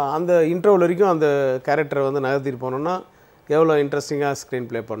 ஸோ அந்த இன்ட்ரோல் வரைக்கும் அந்த கேரக்டரை வந்து நகர்த்திட்டு போனோம்னா எவ்வளோ இன்ட்ரெஸ்டிங்காக ஸ்க்ரீன்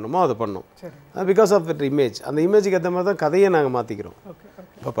ப்ளே பண்ணணுமோ அதை பண்ணோம். பிகாஸ் ஆஃப் தட் இமேஜ், அந்த இமேஜுக்கு ஏற்ற மாதிரி தான் கதையை நாங்கள் மாற்றிக்கிறோம்.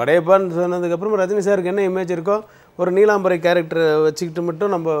 இப்போ படையப்பான்னு சொன்னதுக்கப்புறம் ரஜினி சாருக்கு என்ன இமேஜ் இருக்கோ ஒரு நீலாம்பரை கேரக்டரை வச்சுக்கிட்டு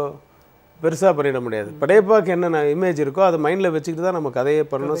மட்டும் நம்ம பெருசாக பண்ணிட முடியாது. படையப்பாக்கு என்னென்ன இமேஜ் இருக்கோ அதை மைண்டில் வச்சுக்கிட்டு தான் நம்ம கதையை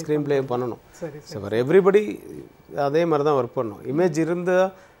பண்ணணும், ஸ்க்ரீன் ப்ளே பண்ணணும். ஸோ ஃபார் எவ்ரிபடி அதே மாதிரி தான் ஒர்க் பண்ணணும். இமேஜ் இருந்தால்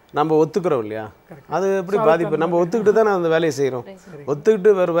நம்ம ஒத்துக்கிறோம் இல்லையா, அது எப்படி பாதிப்பு, நம்ம ஒத்துக்கிட்டு தான் அந்த வேலையை செய்கிறோம்.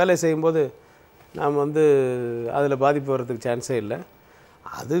 ஒத்துக்கிட்டு வேறு வேலையை செய்யும்போது நாம் வந்து அதில் பாதிப்பு வர்றதுக்கு சான்ஸே இல்லை.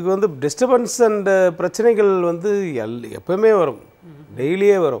 அதுக்கு வந்து டிஸ்டர்பன்ஸ் அண்ட் பிரச்சனைகள் வந்து எப்போவுமே வரும்,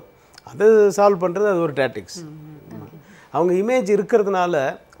 டெய்லியே வரும். அதை சால்வ் பண்ணுறது அது ஒரு டாக்டிக்ஸ். அவங்க இமேஜ் இருக்கிறதுனால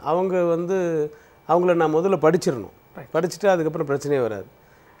அவங்க வந்து அவங்கள நான் முதல்ல படிச்சிடணும். படிச்சுட்டு அதுக்கப்புறம் பிரச்சனையே வராது.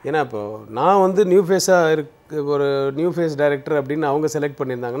 ஏன்னா இப்போது நான் வந்து நியூ ஃபேஸாக ஒரு நியூ ஃபேஸ் டைரக்டர் அப்படின்னு அவங்க செலக்ட்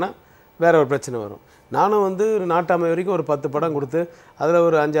பண்ணியிருந்தாங்கன்னா வேறு ஒரு பிரச்சனை வரும். நானும் வந்து நாட்டாமை வரைக்கும் ஒரு 10 படம் கொடுத்து அதில்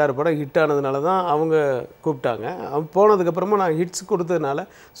ஒரு 5-6 படம் ஹிட் ஆனதுனால தான் அவங்க கூப்பிட்டாங்க. போனதுக்கப்புறமா நான் ஹிட்ஸ் கொடுத்ததுனால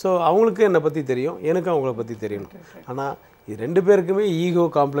ஸோ அவங்களுக்கு என்னை பற்றி தெரியும், எனக்கும் அவங்கள பற்றி தெரியணும். ஆனால் இது 2 பேருக்குமே ஈகோ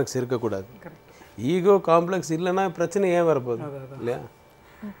காம்ப்ளெக்ஸ் இருக்கக்கூடாது. ஈகோ காம்ப்ளெக்ஸ் இல்லைன்னா பிரச்சனை ஏன் வரப்போகுது இல்லையா?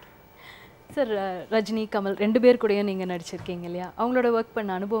 சார், ரஜினி கமல் 2 பேர் கூடயும் நீங்கள் நடிச்சிருக்கீங்க இல்லையா, அவங்களோட ஒர்க்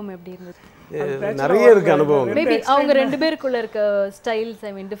பண்ண அனுபவம் எப்படி இருந்தது? நிறைய இருக்குது அனுபவம். மேபி அவங்க 2 பேருக்குள்ள இருக்க ஸ்டைல்ஸ்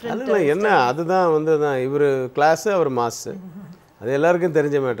டிஃப்ரெண்ட் என்ன அதுதான் வந்து தான் இவர் கிளாஸு அவர் மாஸு, அது எல்லாருக்கும்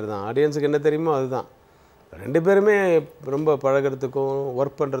தெரிஞ்ச மேட்டர் தான். ஆடியன்ஸுக்கு என்ன தெரியுமோ அதுதான். 2 பேருமே ரொம்ப பழகிறதுக்கும்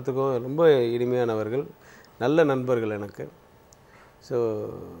ஒர்க் பண்ணுறதுக்கும் ரொம்ப இனிமையானவர்கள், நல்ல நண்பர்கள் எனக்கு. ஸோ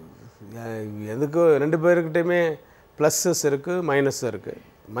எதுக்கும் 2 பேருக்கிட்டையுமே ப்ளஸ்ஸஸ் இருக்குது, மைனஸும் இருக்குது.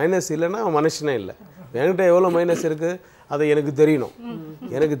 மைனஸ் இல்லைன்னா மனுஷனே இல்லை. என்கிட்ட எவ்வளோ மைனஸ் இருக்குது அதை எனக்கு தெரியணும்.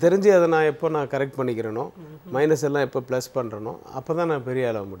 எனக்கு தெரிஞ்சு அதை நான் கரெக்ட் பண்ணிக்கிறேனோ, மைனஸ் எல்லாம் எப்போ ப்ளஸ் பண்ணுறனோ அப்போ தான் நான்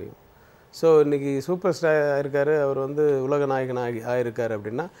பெரிய ஆளாக முடியும். ஸோ இன்றைக்கி சூப்பர் ஸ்டார் ஆகிருக்காரு, அவர் வந்து உலக நாயகன் ஆகிருக்காரு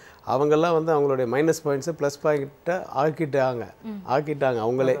அப்படின்னா அவங்கெல்லாம் வந்து அவங்களுடைய மைனஸ் பாயிண்ட்ஸை ப்ளஸ் பாயிண்ட்டை ஆக்கிட்டாங்க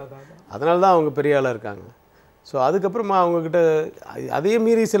அவங்களே. அதனால தான் அவங்க பெரிய ஆளாக இருக்காங்க. ஸோ அதுக்கப்புறமா அவங்கக்கிட்ட அதே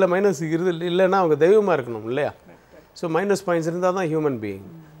மீறி சில மைனஸ் இல்லைன்னா அவங்க தெய்வமாக இருக்கணும் இல்லையா? ஸோ மைனஸ் பாயிண்ட்ஸ் இருந்தால் தான் ஹியூமன் பீயிங்,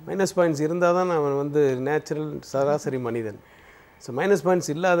 மைனஸ் பாயிண்ட்ஸ் இருந்தால் தான் அவன் வந்து நேச்சுரல் சராசரி மனிதன். ஸோ மைனஸ்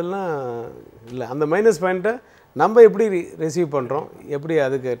பாயிண்ட்ஸ் இல்லாதெல்லாம் இல்லை. அந்த மைனஸ் பாயிண்ட்டை நம்ம எப்படி ரிசீவ் பண்ணுறோம், எப்படி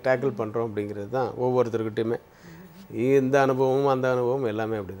அதுக்கு டேக்கிள் பண்ணுறோம் அப்படிங்கிறது தான் ஒவ்வொருத்தருக்கிட்டையுமே. இந்த அனுபவமும் அந்த அனுபவம்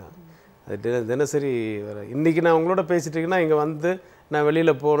எல்லாமே அப்படி தான். அது தினசரி வர. இன்றைக்கி நான் உங்களோட பேசிட்டிங்கன்னா இங்கே வந்து நான்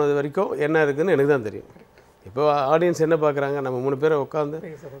வெளியில் போனது வரைக்கும் என்ன இருக்குதுன்னு எனக்கு தான் தெரியும். இப்போ ஆடியன்ஸ் என்ன பார்க்குறாங்க, நம்ம 3 பேரை உட்காந்து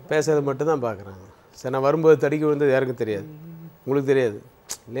பேசுறது மட்டும்தான் பார்க்குறாங்க. சரி, நான் வரும்போது தடுக்கி விழுந்தது யாருக்கும் தெரியாது, உங்களுக்கு தெரியாது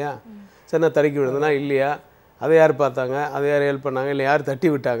இல்லையா? சரி, நான் தடுக்கி விழுந்தேன்னா இல்லையா, அதை யார் பார்த்தாங்க, அதை யார் ஹெல்ப் பண்ணாங்க, இல்லை யார் தட்டி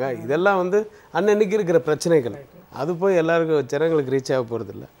விட்டாங்க, இதெல்லாம் வந்து அன்னன்னைக்கு இருக்கிற பிரச்சனைகள். அது போய் எல்லாருக்கும் ஜனங்களுக்கு ரீச் ஆக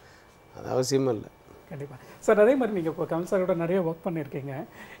போகிறது இல்லை, அது அவசியமும் இல்லை. கண்டிப்பாக சார். அதே மாதிரி நீங்கள் இப்போ கமல் சாரோட நிறைய ஒர்க் பண்ணியிருக்கீங்க.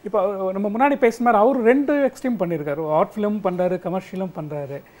 இப்போ நம்ம முன்னாடி பேசுன மாதிரி அவர் 2 எக்ஸ்ட்ரீம் பண்ணியிருக்காரு, ஆர்ட் ஃபிலிம் பண்ணுறாரு, கமர்ஷியலும்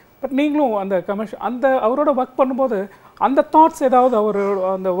பண்ணுறாரு. பட் நீங்களும் அந்த அவரோட ஒர்க் பண்ணும்போது அந்த தாட்ஸ் ஏதாவது அவர்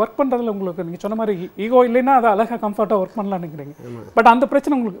அந்த ஒர்க் பண்ணுறதுல உங்களுக்கு நீங்கள் சொன்ன மாதிரி ஈகோ இல்லைன்னா அதை அழகாக கம்ஃபர்ட்டாக ஒர்க் பண்ணலான்னு நினைக்கிறீங்க. பட் அந்த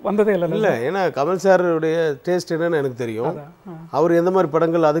பிரச்சனை உங்களுக்கு வந்ததே இல்லை? ஏன்னா கமல் சாருடைய டேஸ்ட் என்னன்னு எனக்கு தெரியும். அவர் எந்த மாதிரி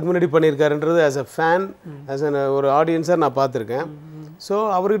படங்கள் அதுக்கு முன்னாடி பண்ணியிருக்காருன்றது as a fan, as a ஒரு ஆடியன்ஸாக நான் பார்த்துருக்கேன். ஸோ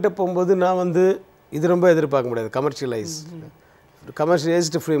அவர்கிட்ட போகும்போது நான் வந்து இது ரொம்ப எதிர்பார்க்க முடியாது,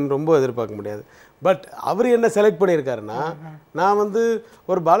 கமர்ஷியலைஸ்டு ஃபிலிம் ரொம்ப எதிர்பார்க்க முடியாது. பட் அவர் என்ன செலக்ட் பண்ணியிருக்காருன்னா, நான் வந்து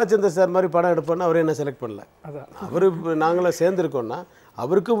ஒரு பாலச்சந்தர் சார் மாதிரி படம் எடுப்பேன்னா அவர் என்ன செலக்ட் பண்ணல. அவர் நாங்களாம் சேர்ந்துருக்கோன்னா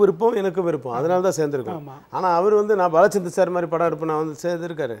அவருக்கும் விருப்பம் எனக்கும் விருப்பம், அதனால தான் சேர்ந்துருக்கோம். ஆனால் அவர் வந்து நான் பாலச்சந்தர் சார் மாதிரி படம் எடுப்பேன் நான் வந்து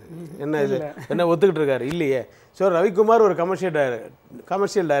சேர்ந்துருக்காரு, என்ன இது என்ன ஒத்துக்கிட்டு இருக்காரு இல்லையே. ஸோ ரவிக்குமார் ஒரு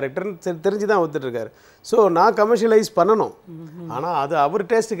கமர்ஷியல் டைரக்டர்னு தெரிஞ்சு தான் ஒத்துட்ருக்காரு. ஸோ நான் கமர்ஷியலைஸ் பண்ணணும், ஆனால் அது அவர்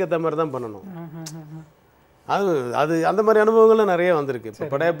டேஸ்ட்டுக்கு ஏற்ற மாதிரி தான் பண்ணணும். அது அந்த மாதிரி அனுபவங்கள்லாம் நிறைய வந்திருக்கு. இப்போ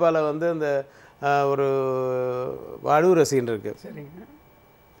படையப்பாவில் வந்து அந்த ஒரு அழுகுற சீன் இருக்குது.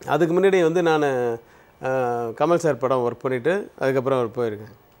 அதுக்கு முன்னாடி வந்து நான் கமல் சார் படம் ஒர்க் பண்ணிவிட்டு அதுக்கப்புறம் அவர்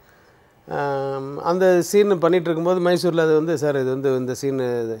போயிருக்கேன். அந்த சீன் பண்ணிகிட்டு இருக்கும்போது மைசூரில் அது வந்து சார் இது வந்து இந்த சீனு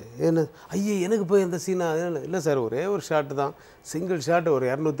என்ன ஐயே எனக்கு போய் இந்த சீனா இல்லை சார், ஒரே ஒரு ஷாட்டு தான், சிங்கிள் ஷாட் ஒரு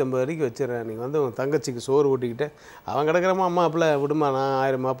 250 வரைக்கும் வச்சிடறேன், நீங்கள் வந்து உங்கள் தங்கச்சிக்கு சோறு ஊட்டிக்கிட்டு அவன் கிடக்கிறமா அம்மா மாப்பிள்ளை விடுமா நான்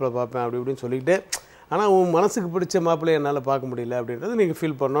 1000 மாப்பிள்ளை பார்ப்பேன் அப்படி இப்படின்னு சொல்லிக்கிட்டு, ஆனால் உன் மனசுக்கு பிடிச்ச மாப்பிள்ளையை என்னால் பார்க்க முடியல அப்படின்றது நீங்கள்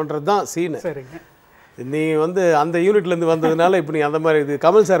ஃபீல் பண்ணோன்றது தான் சீனு. நீ வந்து அந்த யூனிட்லேருந்து வந்ததுனால இப்போ நீ அந்த மாதிரி இது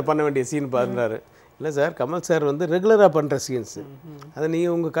கமல் சார் பண்ண வேண்டிய சீன் பாருறாரு. இல்லை சார், கமல் சார் வந்து ரெகுலராக பண்ணுற சீன்ஸு, அதை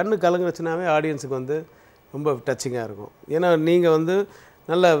நீங்கள் உங்கள் கண்ணு கலங்குச்சுனாவே ஆடியன்ஸுக்கு வந்து ரொம்ப டச்சிங்காக இருக்கும். ஏன்னா நீங்கள் வந்து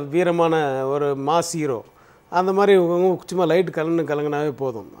நல்ல வீரமான ஒரு மாஸ் ஹீரோ, அந்த மாதிரி சும்மா லைட் கலங்குனாவே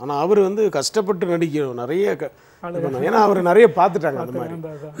போதும். ஆனால் அவர் வந்து கஷ்டப்பட்டு நடிக்கணும் நிறைய ஏன்னா அவர் நிறைய பார்த்துட்டாங்க அந்த மாதிரி.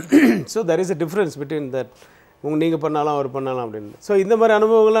 So there is a difference between that நீங்கள் பண்ணாலும் அவர் பண்ணலாம் அப்படின்னு. ஸோ இந்த மாதிரி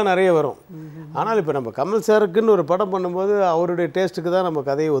அனுபவங்கள்லாம் நிறைய வரும். ஆனால் இப்போ நம்ம கமல் சாருக்குன்னு ஒரு படம் பண்ணும்போது அவருடைய டேஸ்ட்டுக்கு தான் நம்ம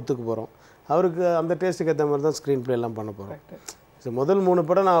கதையை ஒத்துக்க போகிறோம், அவருக்கு அந்த டேஸ்ட்டுக்கு ஏற்ற மாதிரி தான் ஸ்க்ரீன் ப்ளே எல்லாம் பண்ண போகிறோம். ஸோ முதல் 3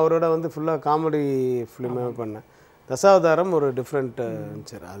 படம் நான் அவரோட வந்து ஃபுல்லாக காமெடி ஃபிலிமாக பண்ணேன். தசாவதாரம் ஒரு டிஃப்ரெண்ட்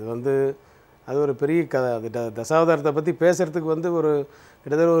சார், அது வந்து அது ஒரு பெரிய கதை. அது தசாவதாரத்தை பற்றி பேசுகிறதுக்கு வந்து ஒரு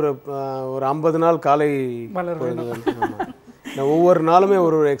கிட்டத்தட்ட ஒரு 50 நாள் காலை ஒவ்வொரு நாளுமே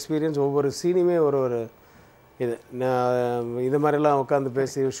ஒரு எக்ஸ்பீரியன்ஸ், ஒவ்வொரு சீனுமே ஒரு இது இது மாதிரிலாம் உட்காந்து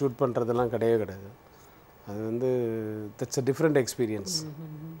பேசி ஷூட் பண்ணுறதெல்லாம் கிடையாது. அது வந்து தட்ஸ் அ டிஃப்ரெண்ட் எக்ஸ்பீரியன்ஸ்.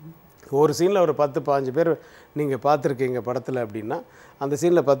 ஒரு சீனில் ஒரு 10-15 பேர் நீங்கள் பார்த்துருக்கீங்க படத்தில் அப்படின்னா, அந்த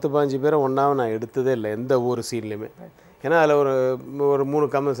சீனில் 10-15 பேரை ஒன்றாவும் நான் எடுத்ததே இல்லை எந்த ஒரு சீன்லேயுமே. ஏன்னா அதில் ஒரு 3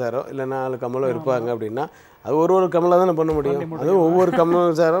 கமல் சாரோ இல்லை 4 கமலோ இருப்பாங்க அப்படின்னா அது ஒரு கமலாக தானே பண்ண முடியும். அதுவும் ஒவ்வொரு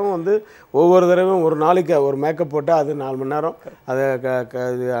கமல் சாரும் வந்து ஒவ்வொரு தடவையும் ஒரு நாளைக்கு ஒரு மேக்கப் போட்டால் அது 4 மணி நேரம், அதை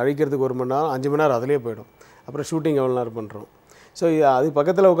அழிக்கிறதுக்கு 1 மணி நேரம், 5 மணி நேரம் அதிலே போயிடும். அப்புறம் ஷூட்டிங் எவ்வளோ நேரம் பண்ணுறோம். ஸோ அது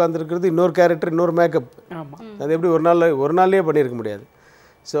பக்கத்தில் உட்காந்துருக்கிறது இன்னொரு கேரக்டர், இன்னொரு மேக்கப், அது எப்படி ஒரு நாள்லேயே பண்ணியிருக்க முடியாது.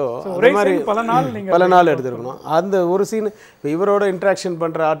 ஸோ அதே மாதிரி பல நாள் எடுத்துருக்கணும். அந்த ஒரு சீன் இப்போ இவரோட இன்ட்ராக்ஷன்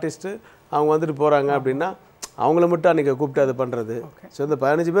பண்ணுற ஆர்டிஸ்ட்டு அவங்க வந்துட்டு போகிறாங்க அப்படின்னா அவங்கள மட்டும் அன்றைக்கி கூப்பிட்டு அது பண்ணுறது. ஸோ இந்த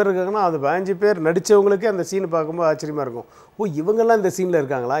 15 பேர் இருக்காங்கன்னா அந்த 15 பேர் நடித்தவங்களுக்கே அந்த சீனை பார்க்கும்போது ஆச்சரியமாக இருக்கும். ஓ இவங்கெல்லாம் இந்த சீனில்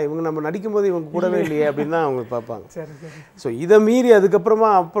இருக்காங்களா, இவங்க நம்ம நடிக்கும்போது இவங்க கூடவே இல்லையே அப்படின்னு தான் அவங்க பார்ப்பாங்க. ஸோ இதை மீறி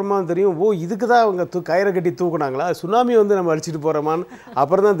அப்புறமா தெரியும், ஓ இதுக்கு தான் அவங்க கயிறை கட்டி தூக்குனாங்களா, சுனாமி வந்து நம்ம அடிச்சுட்டு போகிறோமான்னு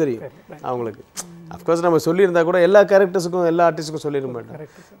அப்புறம் தான் தெரியும் அவங்களுக்கு. அஃப்கோர்ஸ் நம்ம சொல்லியிருந்தா கூட எல்லா கேரக்டர்ஸுக்கும் எல்லா ஆர்டிஸ்ட்டுக்கும் சொல்லிட மாட்டோம்.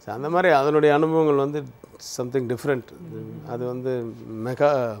 ஸோ அந்த மாதிரி அதனுடைய அனுபவங்கள் வந்து சம்திங் டிஃப்ரெண்ட். அது வந்து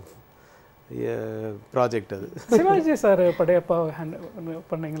மெகா ப்ராஜெக்ட். அது சிவாஜி சார் படையப்பா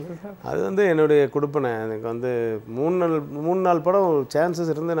பண்ணீங்களா சார்? அது வந்து என்னுடைய கொடுப்பனை. எனக்கு வந்து 3-4 படம்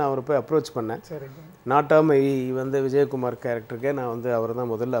சான்சஸ் இருந்து நான் அவரை போய் அப்ரோச் பண்ணேன். நாட்டாமை வந்து விஜயகுமார் கேரக்டருக்கே நான் வந்து அவரை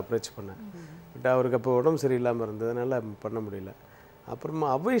தான் முதல்ல அப்ரோச் பண்ணேன். பட் அவருக்கு அப்போ உடம்பு சரியில்லாமல் இருந்ததுனால பண்ண முடியல. அப்புறமா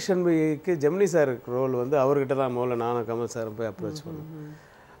அவ்வை சண்முகிக்கு ஜெமினி சார் ரோல் வந்து அவர்கிட்ட தான் முதல்ல நானும் கமல் சாரும் போய் அப்ரோச் பண்ணேன்.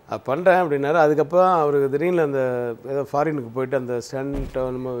 பண்ணுறேன் அப்படின்னாரு. அதுக்கப்புறம் அவருக்கு திடீர்னு அந்த ஏதோ ஃபாரினுக்கு போயிட்டு அந்த ஸ்டண்ட்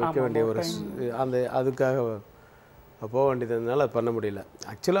நம்ம வைக்க வேண்டிய ஒரு அதுக்காக போக வேண்டியதுனால பண்ண முடியல.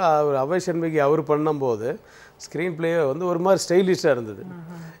 ஆக்சுவலாக அவர் அவ்வை சண்முகி அவர் பண்ணும்போது ஸ்க்ரீன் பிளே வந்து ஒரு மாதிரி ஸ்டைலிஷாக இருந்தது.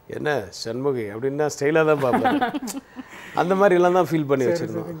 என்ன சண்முகி அப்படின்னா ஸ்டைலாக தான் பார்ப்பேன், அந்த மாதிரிலாம் தான் ஃபீல் பண்ணி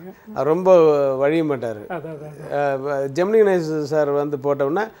வச்சுருந்தோம். ரொம்ப வழிய மாட்டார். ஜெமினி கணேஷ் சார் வந்து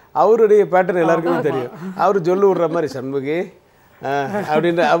போட்டோம்னா அவருடைய பேட்டர்ன் எல்லாருக்குமே தெரியும். அவர் சொல்லி விடுற மாதிரி சண்முகி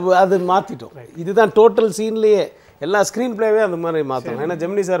அப்படின்ற அது மாற்றிட்டோம். இதுதான் டோட்டல் சீன்லேயே எல்லா ஸ்க்ரீன் பிளேவே அந்த மாதிரி மாற்றணும். ஏன்னா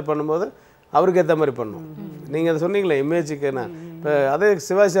ஜெமினி சார் பண்ணும்போது அவருக்கு ஏற்ற மாதிரி பண்ணணும். நீங்கள் அதை சொன்னீங்களே இமேஜுக்குன்னா, இப்போ அதே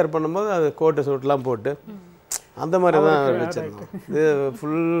சிவாஜி சார் பண்ணும்போது அது கோட்டு சூட்லாம் போட்டு அந்த மாதிரி தான் வச்சிருந்தோம். இது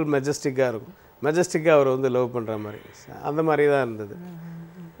ஃபுல் மெஜஸ்டிக்காக இருக்கும். மெஜஸ்டிக்காக அவர் வந்து லவ் பண்ணுற மாதிரி அந்த மாதிரி தான் இருந்தது.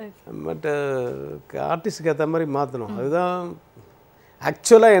 பட் ஆர்டிஸ்டுக்கு ஏற்ற மாதிரி மாற்றணும். அதுதான்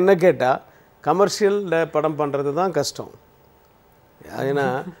ஆக்சுவலாக என்ன கேட்டால் கமர்ஷியலில் படம் பண்ணுறது தான் கஷ்டம். ஏன்னா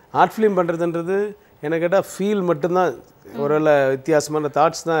ஆர்ட் ஃபிலிம் பண்ணுறதுன்றது என்ன கேட்டால் ஃபீல் மட்டும்தான், ஒருவேளை வித்தியாசமான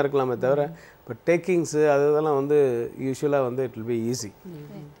தாட்ஸ் தான் இருக்கலாமே தவிர இப்போ டேக்கிங்ஸு அதெல்லாம் வந்து யூஸ்வலாக வந்து இட் வில் பி ஈஸி.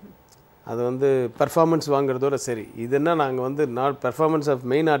 அது வந்து பர்ஃபார்மன்ஸ் வாங்குறதோட சரி. இதுன்னா நாங்கள் வந்து not performance of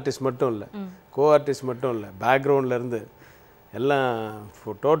main artist மட்டும் இல்லை, கோ ஆர்டிஸ்ட் மட்டும் இல்லை, பேக்ரவுண்ட்லேருந்து எல்லாம்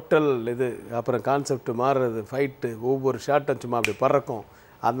டோட்டல் இது. அப்புறம் கான்செப்ட் மாறுறது, ஃபைட்டு, ஒவ்வொரு ஷாட்டும் சும்மா அப்படி பறக்கும்,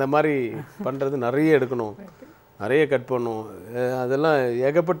 அந்த மாதிரி பண்ணுறது நிறைய எடுக்கணும், நிறைய கட் பண்ணுவோம். அதெல்லாம்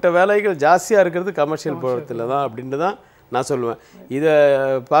ஏகப்பட்ட வேலைகள் ஜாஸ்தியாக இருக்கிறது கமர்ஷியல் படத்தில் தான் அப்படின்ட்டு தான் நான் சொல்லுவேன். இதை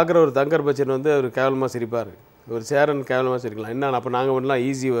பார்க்குற ஒரு தங்கர் பச்சன் வந்து அவர் கேவலமாக சிரிப்பார், ஒரு சேரன் கேவலமாக சிரிக்கலாம். என்ன அப்போ நாங்கள் ஒன்றுலாம்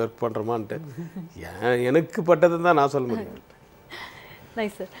ஈஸி ஒர்க் பண்ணுறோமான்ட்டு எனக்கு பட்டது தான் நான் சொல்ல முடியும்.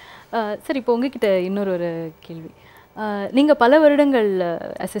 Nice sir. சார் இப்போ உங்ககிட்ட இன்னொரு கேள்வி. நீங்கள் பல வருடங்கள்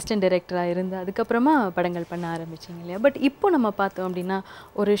அசிஸ்டன்ட் டைரக்டராக இருந்து அதுக்கப்புறமா படங்கள் பண்ண ஆரம்பிச்சிங்க இல்லையா? பட் இப்போ நம்ம பார்த்தோம் அப்படின்னா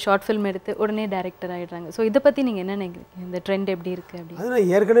ஒரு ஷார்ட் ஃபில்ம் எடுத்து உடனே டைரக்டர் ஆகிடுறாங்க. ஸோ இதை பற்றி நீங்கள் என்ன நினைக்கிறீங்க? இந்த ட்ரெண்ட் எப்படி இருக்குது அப்படின்னு? அது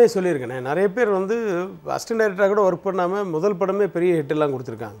நான் ஏற்கனவே சொல்லியிருக்கேன். நிறைய பேர் வந்து அசிஸ்டன்ட் டைரக்டராக கூட ஒர்க் பண்ணாமல் முதல் படமே பெரிய ஹிட்டெல்லாம்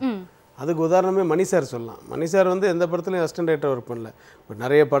கொடுத்துருக்காங்க. அதுக்கு உதாரணமே மணி சார் சொல்லலாம். மணி சார் வந்து எந்த படத்துலையும் அசிஸ்டன்ட் டைரக்டர் ஒர்க் பண்ணல,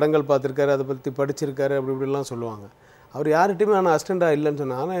 நிறைய படங்கள் பார்த்துருக்காரு, அதை பற்றி படிச்சிருக்காரு, அப்படி இப்படிலாம் சொல்லுவாங்க. அவர் யார்கிட்டையுமே ஆனால் அசிஸ்டண்ட்டாக இல்லைன்னு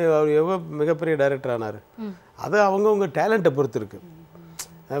சொன்னால், ஆனால் அவர் எவ்வளோ மிகப்பெரிய டைரக்டர் ஆனார். அது அவங்கவுங்க டேலண்ட்டை பொறுத்து இருக்குது.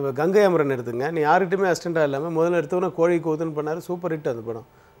 கங்கை அமரன் எடுத்துங்க, நீ யார்கிட்டையுமே அசிஸ்டண்ட்டாக இல்லாமல் முதல்ல எடுத்தவொன்னே கோழி கூத்துன்னு பண்ணார், சூப்பர் ஹிட் அந்த படம்.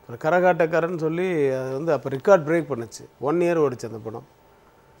 அப்புறம் கரகாட்டக்காரன்னு சொல்லி அது வந்து அப்போ ரெக்கார்ட் பிரேக் பண்ணுச்சு, 1 இயர் ஓடிச்சு அந்த படம்.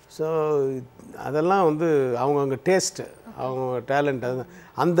 ஸோ அதெல்லாம் வந்து அவங்கவுங்க டேஸ்ட்டு, அவங்க டேலண்ட். அது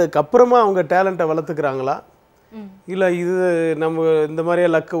அதுக்கப்புறமா அவங்க டேலண்ட்டை வளர்த்துக்கிறாங்களா இல்லை இது நம்ம இந்த மாதிரியே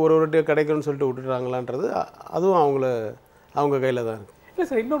லக்கு ஒரு வாட்டியே கிடைக்கும்னு சொல்லிட்டு விட்டுறாங்களான்றது அதுவும் அவங்க கையில் தான் இருக்குது. இல்லை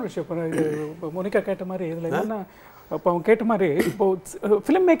சார், இன்னொரு விஷயம் இப்போ மோனிகா கேட்ட மாதிரி இதில் என்னென்னா, இப்போ அவங்க கேட்ட மாதிரி இப்போது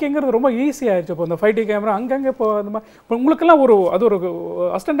ஃபிலிம் மேக்கிங்கிறது ரொம்ப ஈஸியாகிடுச்சு. இப்போ இந்த 5D கேமரா அங்கங்கே இப்போ அந்த மாதிரி இப்போ உங்களுக்கெல்லாம் அது ஒரு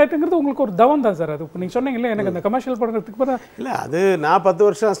அசிஸ்டன்ட் டைரக்டருங்கிறது உங்களுக்கு ஒரு தவம் தான் சார். அது இப்போ நீங்கள் சொன்னீங்களே எனக்கு அந்த கமர்ஷியல் படத்துக்கு போகிறேன் இல்லை, அது நான் 10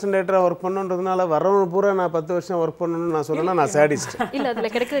 வருஷம் அசிஸ்டன்ட் டைரக்டராக ஒர்க் பண்ணுன்றதுனால வரவங்க பூரா நான் 10 வருஷம் ஒர்க் பண்ணணும்னு நான் சொன்னேன்னா நான் சாடிஸ்ட்.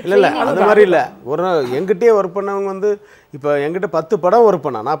 இல்லை அது மாதிரி இல்லை. ஒரு எங்கிட்டே ஒர்க் பண்ணவங்க வந்து இப்போ எங்கிட்ட 10 படம் ஒர்க்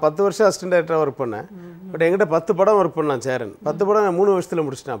பண்ணேன். நான் 10 வருஷம் அசிஸ்டன்ட் டைரக்டராக ஒர்க் பண்ணேன். பட் எங்கிட்ட 10 படம் ஒர்க் பண்ணான் சேரன். 10 படம் நான் 3 வருஷத்தில்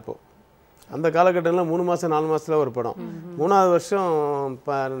முடிச்சிட்டேன். அப்போது அந்த காலகட்டத்தில் 3 மாதம் 4 மாதத்தில் ஒரு படம். 3ஆவது வருஷம்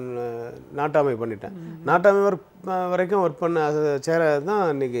நாட்டாமை பண்ணிட்டேன். நாட்டாமை வரைக்கும் ஒர்க் பண்ண சேர தான்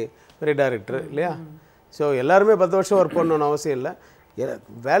இன்றைக்கி பெரிய டைரக்டர் இல்லையா? ஸோ எல்லாருமே 10 வருஷம் ஒர்க் பண்ணணும்னு அவசியம் இல்லை,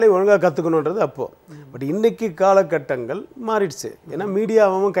 வேலையை ஒழுங்காக கற்றுக்கணுன்றது அப்போது. பட் இன்றைக்கி காலகட்டங்கள் மாறிடுச்சு. ஏன்னா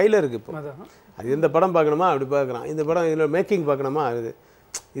மீடியாவும் கையில் இருக்குது. இப்போ அது இந்த படம் பார்க்கணுமா அப்படி பார்க்குறான், இந்த படம் இதில் மேக்கிங் பார்க்கணுமா,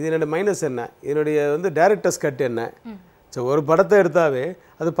 இது என்னோட மைனஸ் என்ன, இதனுடைய வந்து டைரக்டர்ஸ் கட் என்ன. ஸோ ஒரு படத்தை எடுத்தாவே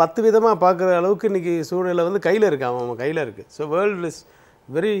அது 10 விதமாக பார்க்குற அளவுக்கு இன்றைக்கி சூழ்நிலை வந்து கையில் இருக்குது, அவன் கையில் இருக்குது. So world is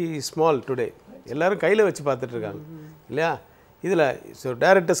very small today. எல்லோரும் கையில் வச்சு பார்த்துட்ருக்காங்க இல்லையா? இதில் ஸோ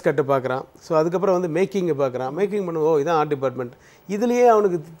டைரக்டர்ஸ் கட்டு பார்க்குறான். ஸோ அதுக்கப்புறம் வந்து மேக்கிங்கை பார்க்குறான். மேக்கிங் பண்ணுவோம், இதான் ஆர்ட் டிபார்ட்மெண்ட், இதுலேயே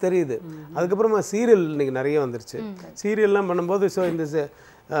அவனுக்கு தெரியுது. அதுக்கப்புறமா சீரியல் இன்றைக்கி நிறைய வந்துருச்சு. சீரியல்லாம் பண்ணும்போது ஸோ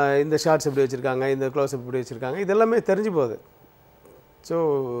இந்த ஷார்ட்ஸ் எப்படி வச்சுருக்காங்க, இந்த க்ளோஸ்அப் எப்படி வச்சுருக்காங்க, இதெல்லாமே தெரிஞ்சு போகுது. ஸோ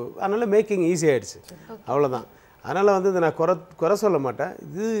அதனால் மேக்கிங் ஈஸி ஆகிடுச்சு, அவ்வளோதான். அதனால் வந்து இதை நான் குறை சொல்ல மாட்டேன்.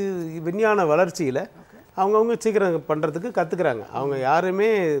 இது விஞ்ஞான வளர்ச்சியில் அவங்கவுங்க சீக்கிரம் பண்ணுறதுக்கு கற்றுக்குறாங்க. அவங்க யாருமே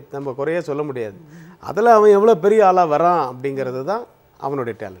நம்ம குறைய சொல்ல முடியாது. அதில் அவன் எவ்வளோ பெரிய ஆளாக வரான் அப்படிங்கிறது தான்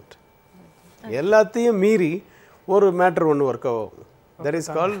அவனுடைய டேலண்ட். எல்லாத்தையும் மீறி ஒரு மேட்ரு ஒன்று ஒர்க் ஆகும். That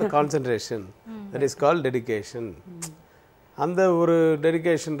is called concentration, that is called dedication. அந்த ஒரு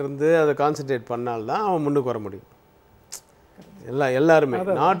டெடிக்கேஷன் இருந்து அதை கான்சன்ட்ரேட் பண்ணால்தான் அவன் முன்னுக்கு வர முடியும். எல்லாருமே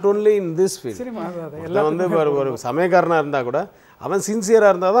not only in this field. எல்லாம் வந்து ஒரு சமயக்காரனாக இருந்தால் கூட அவன்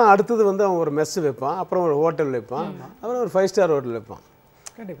சின்சியராக இருந்தால் தான் அடுத்தது வந்து அவன் ஒரு மெஸ் வைப்பான், அப்புறம் ஒரு ஹோட்டல் வைப்பான், அப்புறம் ஒரு 5 ஸ்டார் ஹோட்டல் வைப்பான்.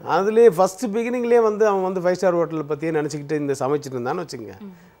 அதுலேயே ஃபஸ்ட்டு பிகினிங்லேயே வந்து அவன் வந்து 5 ஸ்டார் ஹோட்டலை பற்றியே நினச்சிக்கிட்டு இந்த சமைச்சிட்டு இருந்தான்னு வச்சுங்க,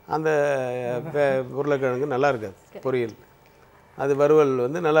 அந்த உருளைக்கிழங்கு நல்லா இருக்காது, பொரியல் அது வறுவல்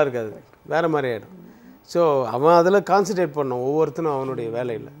வந்து நல்லா இருக்காது, வேறு மாதிரி ஆகிடும். ஸோ அவன் அதில் கான்சன்ட்ரேட் பண்ணணும். ஒவ்வொருத்தனும் அவனுடைய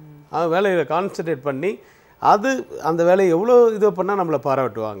வேலையில் அவன் வேலையில் கான்சன்ட்ரேட் பண்ணி அந்த வேலையை எவ்வளோ இதை பண்ணால் நம்மளை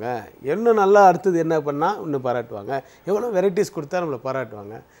பாராட்டுவாங்க, இன்னும் நல்லா அடுத்தது என்ன பண்ணால் இன்னும் பாராட்டுவாங்க, எவ்வளோ வெரைட்டிஸ் கொடுத்தா நம்மளை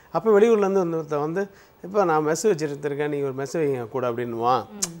பாராட்டுவாங்க. அப்போ வெளியூர்லேருந்து ஒருத்தர் வந்து இப்போ நான் மெஸ் வச்சுருந்துருக்கேன், நீங்கள் ஒரு மெஸ் வைங்க கூட அப்படின்வான்.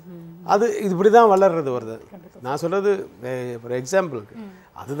 அது இப்படி தான் வளர்றது வருது. நான் சொல்கிறது ஒரு எக்ஸாம்பிளுக்கு.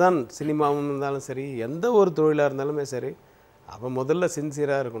 அதுதான் சினிமாவும் இருந்தாலும் சரி, எந்த ஒரு தொழிலாக இருந்தாலுமே சரி, அவன் முதல்ல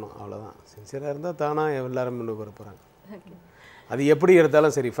சின்சியராக இருக்கணும், அவ்வளோதான். சின்சியராக இருந்தால் தானாக எல்லாரும் முன்னுக்கு வர போகிறாங்க. அது எப்படி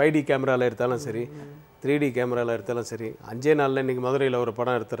எடுத்தாலும் சரி, 5D கேமராவில் எடுத்தாலும் சரி, 3D கேமராவில் எடுத்தாலும் சரி, 5 நாளில் இன்றைக்கி மதுரையில் ஒரு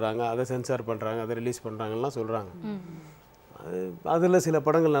படம் எடுத்துடுறாங்க, அதை சென்சார் பண்ணுறாங்க, அதை ரிலீஸ் பண்ணுறாங்கலாம் சொல்கிறாங்க. அதில் சில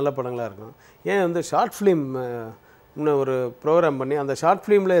படங்கள் நல்ல படங்களாக இருக்கும். ஏன் வந்து ஷார்ட் ஃபிலிம் இன்னும் ஒரு ப்ரோக்ராம் பண்ணி அந்த ஷார்ட்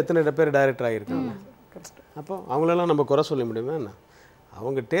ஃபிலிமில் எத்தனை பேர் டைரக்டர் ஆகியிருக்காங்க. அப்போ அவங்களெல்லாம் நம்ம குறை சொல்ல முடியுமா என்ன?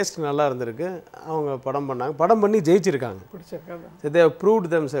 அவங்க டேஸ்ட் நல்லா இருந்திருக்கு, அவங்க படம் பண்ணாங்க, படம் பண்ணி ஜெயிச்சிருக்காங்க, they have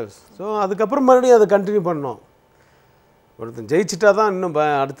proved themselves. So அதுக்கப்புறம் மறுபடியும் அதை கண்டினியூ பண்ணணும். ஒருத்தன் ஜெயிச்சிட்டா தான் இன்னும்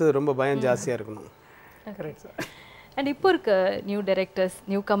அடுத்தது ரொம்ப பயம் ஜாஸ்தியாக இருக்கணும். Correct sir. அண்ட் இப்போ இருக்க நியூ டைரக்டர்ஸ்,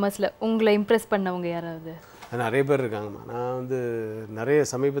 நியூ கமர்ஸில் உங்களை இம்ப்ரெஸ் பண்ணவங்க யாராவது? நிறைய பேர் இருக்காங்கம்மா. நான் வந்து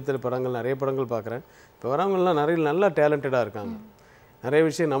சமீபத்தில் நிறைய படங்கள் பார்க்குறேன். இப்போ வரவங்களாம் நிறைய நல்லா டேலண்டடாக இருக்காங்க. நிறைய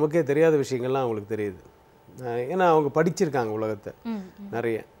விஷயம் நமக்கே தெரியாத விஷயங்கள்லாம் அவங்களுக்கு தெரியுது. ஏன்னா அவங்க படிச்சிருக்காங்க உலகத்தை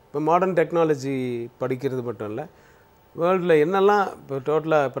நிறைய. இப்போ மாடர்ன் டெக்னாலஜி படிக்கிறது மட்டும் இல்லை, வேர்ல்டில் என்னெல்லாம் இப்போ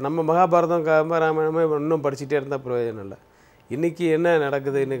டோட்டலாக இப்போ நம்ம மகாபாரதம் ராமாயணமே இன்னும் படிச்சுட்டே இருந்தால் பிரயோஜனம் இல்லை. இன்றைக்கி என்ன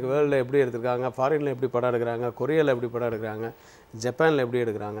நடக்குது, இன்றைக்கி வேர்ல்டில் எப்படி எடுத்துருக்காங்க, ஃபாரினில் எப்படி படம் எடுக்கிறாங்க, கொரியாவில் எப்படி படம் எடுக்கிறாங்க, ஜப்பானில் எப்படி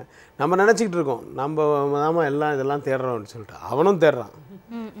எடுக்கிறாங்க. நம்ம நினச்சிக்கிட்டு இருக்கோம் நம்ம எல்லாம் இதெல்லாம் தேடுறோம்னு சொல்லிட்டு, அவனும் தேடுறான்.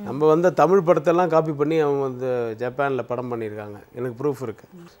 நம்ம வந்து தமிழ் படத்தெல்லாம் காப்பி பண்ணி அவன் வந்து ஜப்பானில் படம் பண்ணியிருக்காங்க, எனக்கு ப்ரூஃப்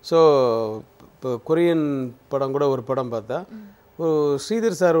இருக்குது. ஸோ இப்போ கொரியன் படம் கூட ஒரு படம் பார்த்தா,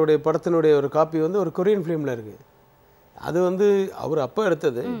 ஸ்ரீதர் சாருடைய படத்தினுடைய ஒரு காப்பி வந்து ஒரு கொரியன் ஃபிலிமில் இருக்குது. அது வந்து அவர் அப்போ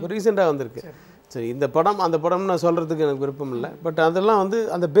எடுத்தது, இப்போ ரீசெண்டாக வந்திருக்கு. சரி, இந்த படம் அந்த படம்னு நான் சொல்கிறதுக்கு எனக்கு விருப்பம் இல்லை. பட் அதெல்லாம் வந்து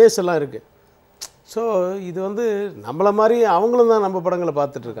அந்த பேஸ் எல்லாம் இருக்குது. ஸோ இது வந்து நம்மளை மாதிரி அவங்களும் தான் நம்ம படங்களை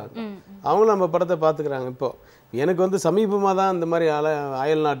பார்த்துட்ருக்காங்க, அவங்களும் நம்ம படத்தை பார்த்துக்கிறாங்க. இப்போது எனக்கு வந்து சமீபமாக தான் இந்த மாதிரி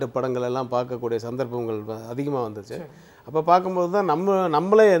அயல் நாட்டு படங்கள் எல்லாம் பார்க்கக்கூடிய சந்தர்ப்பங்கள் அதிகமாக வந்துச்சு. அப்போ பார்க்கும்போது தான்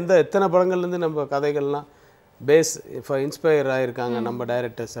நம்மளே எத்தனை படங்கள்லேருந்து நம்ம கதைகள்லாம் பேஸ் இப்போ இன்ஸ்பயர் ஆகியிருக்காங்க நம்ம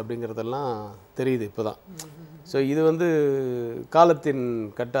டைரக்டர்ஸ் அப்படிங்கிறதெல்லாம் தெரியுது இப்போ தான். ஸோ இது வந்து காலத்தின்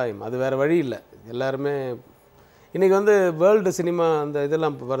கட்டாயம், அது வேறு வழி இல்லை. எல்லாருமே இன்றைக்கி வந்து வேர்ல்டு சினிமா அந்த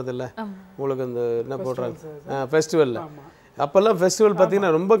இதெல்லாம் வருதில்ல உங்களுக்கு, அந்த என்ன போடுறாங்க ஃபெஸ்டிவலில். அப்போல்லாம் ஃபெஸ்டிவல்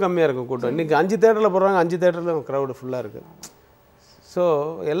பார்த்திங்கன்னா ரொம்ப கம்மியாக இருக்கும் கூட்டம். இன்றைக்கி 5 தேட்டரில் போடுறாங்க, 5 தேட்டரில் க்ரௌடு ஃபுல்லாக இருக்குது. ஸோ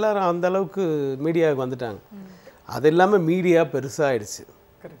எல்லோரும் அந்தளவுக்கு மீடியாவுக்கு வந்துட்டாங்க. அது இல்லாமல் மீடியா பெருசாகிடுச்சு.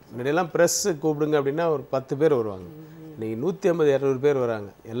 முன்னாடியெல்லாம் ப்ரெஸ்ஸு கூப்பிடுங்க அப்படின்னா ஒரு 10 பேர் வருவாங்க, இன்றைக்கி 150-200 பேர் வராங்க.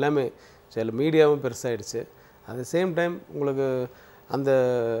 எல்லாமே சில மீடியாவும் பெருசாகிடுச்சு. அட் சேம் டைம் உங்களுக்கு அந்த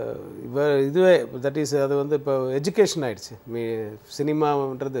இதுவே தட் இஸ் அது வந்து இப்போ எஜுகேஷன் ஆகிடுச்சு.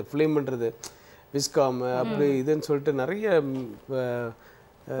 சினிமான்றது ஃபிலிம்ன்றது விஸ்காம் அப்படி இதுன்னு சொல்லிட்டு நிறைய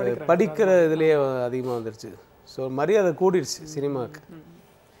படிக்கிற இதுலேயே அதிகமாக வந்துடுச்சு. ஸோ மரியாதை கூடிடுச்சு சினிமாவுக்கு.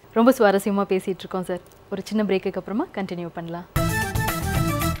 ரொம்ப சுவாரஸ்யமாக பேசிகிட்டு இருக்கோம் சார். ஒரு சின்ன பிரேக்குக்கு அப்புறமா கண்டினியூ பண்ணலாம்.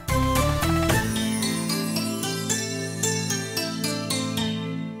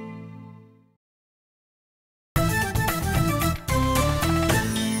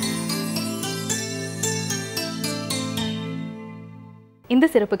 இந்த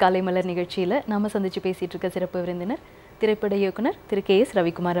சிறப்பு காலை மலர் நிகழ்ச்சியில் நாம் சந்தித்து பேசிகிட்டு இருக்க சிறப்பு விருந்தினர் திரைப்பட இயக்குனர் திரு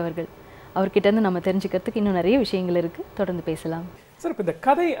K.S.Ravikumar அவர்கள். அவர்கிட்டருந்து நம்ம தெரிஞ்சுக்கிறதுக்கு இன்னும் நிறைய விஷயங்கள் இருக்குது, தொடர்ந்து பேசலாம் சார். இப்போ இந்த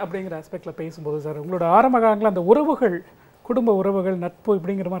கதை அப்படிங்கிற ஆஸ்பெக்டில் பேசும்போது சார், உங்களோட ஆரம்ப காலங்களில் அந்த உறவுகள், குடும்ப உறவுகள், நட்பு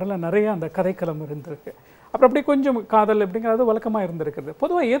இப்படிங்கிற மாதிரிலாம் நிறைய அந்த கதைக்களம் இருந்திருக்கு. அப்புறம் அப்படி கொஞ்சம் காதல் அப்படிங்கிறது வழக்கமாக இருந்திருக்குது.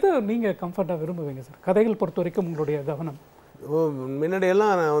 பொதுவாக எது நீங்கள் கம்ஃபர்ட்டாக விரும்புவீங்க சார் கதைகள் பொறுத்த வரைக்கும் உங்களுடைய கவனம்?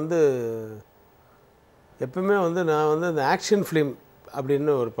 முன்னாடியெல்லாம் நான் வந்து எப்பவுமே வந்து நான் வந்து இந்த ஆக்ஷன் ஃபிலிம்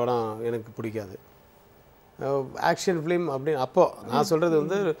அப்படின்னு ஒரு படம் எனக்கு பிடிக்காது. ஆக்ஷன் ஃபிலிம் அப்படின்னு அப்போது நான் சொல்கிறது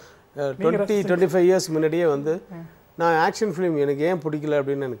வந்து 20-25 இயர்ஸ் முன்னாடியே வந்து நான் ஆக்ஷன் ஃபிலிம் எனக்கு ஏன் பிடிக்கல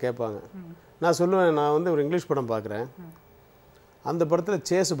அப்படின்னு எனக்கு கேட்பாங்க. நான் சொல்லுவேன், நான் வந்து ஒரு இங்கிலீஷ் படம் பார்க்குறேன், அந்த படத்தில்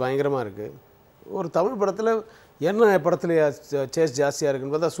சேஸ் பயங்கரமாக இருக்குது. ஒரு தமிழ் படத்தில் என்ன படத்தில் சேஸ் ஜாஸ்தியாக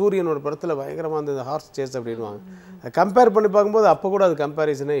இருக்குன்னு பார்த்தா சூரியன் ஒரு படத்தில் பயங்கரமாக அந்த ஹார்ஸ் சேஸ் அப்படின்வாங்க. கம்பேர் பண்ணி பார்க்கும்போது அப்போ கூட அது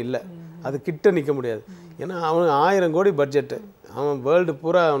கம்பேரிசனே இல்லை, அது கிட்ட நிற்க முடியாது. ஏன்னா அவனுக்கு 1000 கோடி பட்ஜெட்டு, அவன் வேர்ல்டு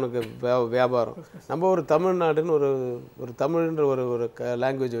பூரா அவனுக்கு வியாபாரம். நம்ம ஒரு தமிழ்நாடுன்னு ஒரு தமிழ்ன்ற ஒரு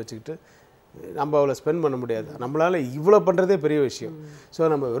லாங்குவேஜ் வச்சுக்கிட்டு நம்ம அவ்வளோ ஸ்பெண்ட் பண்ண முடியாது. நம்மளால் இவ்வளோ பண்ணுறதே பெரிய விஷயம். ஸோ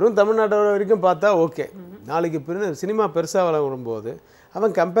நம்ம வெறும் தமிழ்நாட்டோட வரைக்கும் பார்த்தா ஓகே. நாளைக்கு சினிமா பெருசாக வளரும்போது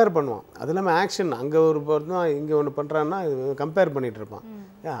அவன் கம்பேர் பண்ணுவான். அது இல்லாமல் ஆக்ஷன் அங்கே ஒரு பொறுத்தான் இங்கே ஒன்று பண்ணுறான்னா கம்பேர் பண்ணிகிட்டு இருப்பான்.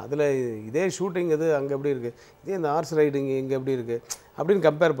 அதில் இதே ஷூட்டிங் இது அங்கே எப்படி இருக்குது, இதே இந்த ஹார்ஸ் ரைடிங் இங்கே எப்படி இருக்குது அப்படின்னு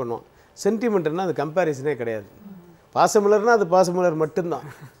கம்பேர் பண்ணுவான். சென்டிமெண்ட்னா அது கம்பேரிசனே கிடையாது. பாசமலர்னால் அது பாசமலர் மட்டும்தான்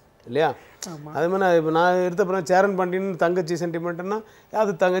இல்லையா? அதே மாதிரி இப்போ நான் எடுத்த படம் சேரன் பாண்டியன் தங்கச்சி சென்டிமெண்ட்னா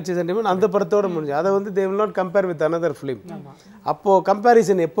அது தங்கச்சி சென்டிமெண்ட் அந்த படத்தோடு முடிஞ்சு. அதை வந்து they will not compare with another film. அப்போது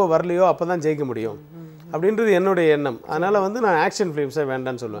கம்பேரிசன் எப்போ வரலையோ அப்போ தான் ஜெயிக்க முடியும் அப்படின்றது என்னுடைய எண்ணம். அதனால் வந்து நான் ஆக்ஷன் ஃபிலிம்ஸை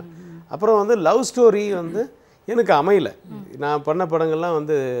வேண்டான்னு சொல்லுவேன். அப்புறம் வந்து லவ் ஸ்டோரி வந்து எனக்கு அமையலை. நான் பண்ண படங்கள்லாம்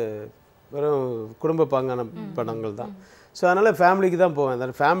வந்து வெறும் குடும்ப பாங்கான படங்கள் தான். ஸோ அதனால் ஃபேமிலிக்கு தான் போவேன்.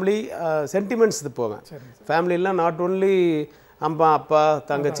 அந்த ஃபேமிலி சென்டிமெண்ட்ஸுக்கு போவேன். ஃபேமிலிலாம் நாட் ஓன்லி அம்மா அப்பா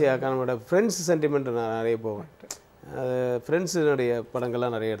தங்கச்சி அக்கானோட ஃப்ரெண்ட்ஸ் சென்டிமெண்ட் நான் நிறைய போவேன். ஃப்ரெண்ட்ஸினுடைய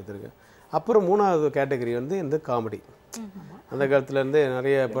படங்கள்லாம் நிறைய எடுத்திருக்கேன். அப்புறம் 3வது கேட்டகரி வந்து இந்த காமெடி. அந்த காலத்துலேருந்தே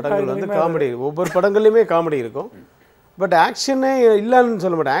நிறைய படங்கள் வந்து காமெடி, ஒவ்வொரு படங்கள்லையுமே காமெடி இருக்கும். பட் ஆக்ஷனே இல்லைன்னு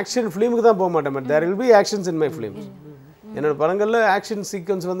சொல்ல மாட்டேன். ஆக்ஷன் ஃபிலிமுக்கு தான் போக மாட்டேன். But there will be actions in my films. என்னோடய படங்களில் ஆக்ஷன்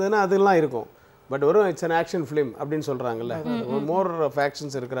சீக்வன்ஸ் வந்ததுன்னா அதெல்லாம் இருக்கும். பட் வரும் இட்ஸ் அன் ஆக்ஷன் ஃபிலிம் அப்படின்னு சொல்கிறாங்கல்ல, மோர் ஆஃப்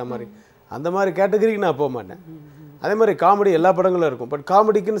ஆக்ஷன்ஸ் இருக்கிற மாதிரி அந்த மாதிரி கேட்டகரிக்கு நான் போக மாட்டேன். அதே மாதிரி காமெடி எல்லா படங்களும் இருக்கும். பட்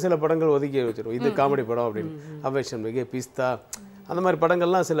காமெடிக்குன்னு சில படங்கள் ஒதுக்கி வச்சிருவோம். இது காமெடி படம் அப்படின்னு. அவேஷன் மிக பிஸ்தா அந்த மாதிரி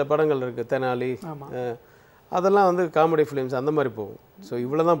படங்கள்லாம் சில படங்கள் இருக்குது. தெனாலி அதெல்லாம் வந்து காமெடி ஃபிலிம்ஸ் அந்த மாதிரி போகும். ஸோ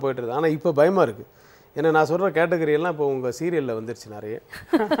இவ்வளோ தான் போய்ட்டுருது. ஆனால் இப்போ பயமாக இருக்குது. ஏன்னா நான் சொல்கிற கேட்டகரி எல்லாம் இப்போ உங்கள் சீரியலில் வந்துருச்சு நிறைய,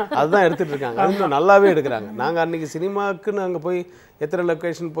 அதுதான் எடுத்துகிட்டு இருக்காங்க. அது இன்னும் நல்லாவே எடுக்கிறாங்க. நாங்கள் அன்றைக்கி சினிமாவுக்குன்னு அங்கே போய் எத்தனை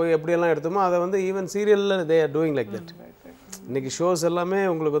லொக்கேஷன் போய் எப்படியெல்லாம் எடுத்தோமோ அதை வந்து ஈவன் சீரியலில் they are doing like that. இன்றைக்கி ஷோஸ் எல்லாமே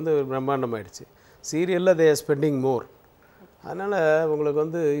உங்களுக்கு வந்து பிரம்மாண்டமாகிடுச்சு. சீரியலில் தே ஆர் ஸ்பெண்டிங் மோர். அதனால் உங்களுக்கு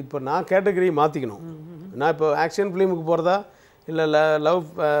வந்து இப்போ நான் கேட்டகரி மாற்றிக்கணும். நான் இப்போ ஆக்ஷன் ஃபிலிமுக்கு போகிறதா இல்லை லவ்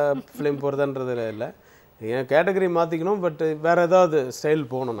ஃபிலிம் போகிறதான்றதில் இல்லை, என் கேட்டகரி மாற்றிக்கணும். பட் வேறு ஏதாவது ஸ்டைல்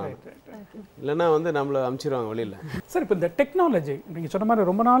போகணும் நான், இல்லைன்னா வந்து நம்மளை அமுச்சிடுவாங்க வெளியில். சார் இப்போ இந்த டெக்னாலஜி நீங்கள் சொன்ன மாதிரி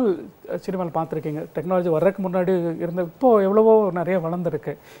ரொம்ப நாள் சினிமாவில் பார்த்துருக்கீங்க. டெக்னாலஜி வர்றதுக்கு முன்னாடி இருந்த இப்போது எவ்வளவோ நிறைய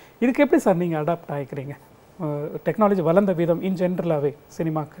வளர்ந்துருக்கு. இதுக்கு எப்படி சார் நீங்கள் அடாப்ட் ஆகிக்கிறீங்க? டெக்னாலஜி வளர்ந்த விதம் இன் ஜென்ரலாகவே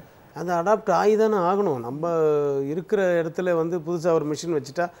சினிமாவுக்கு அது அடாப்ட் ஆகி தானே ஆகணும். நம்ம இருக்கிற இடத்துல வந்து புதுசாக ஒரு மிஷின்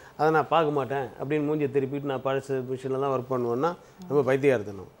வச்சுட்டா அதை நான் பார்க்க மாட்டேன் அப்படின்னு மூஞ்சியை திருப்பிட்டு நான் பழசு மிஷினில் தான் ஒர்க் பண்ணுவேன்னா நம்ம பைத்தியம்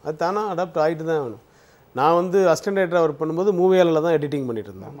இருக்கணும். அது தானே அடாப்ட் ஆகிட்டு தான் ஆகணும். நான் வந்து அசிஸ்டன்ட் டைரக்டராக ஒர்க் பண்ணும்போது மூவியாலில் தான் எடிட்டிங்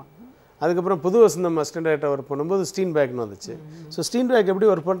பண்ணிட்டு இருந்தேன். அதுக்கப்புறம் புது வசந்தம் அசிஸ்டன்ட் டைரக்டராக ஒர்க் பண்ணும்போது ஸ்டீன் பேக்னு வந்துச்சு. ஸோ ஸ்டீன் பேக் எப்படி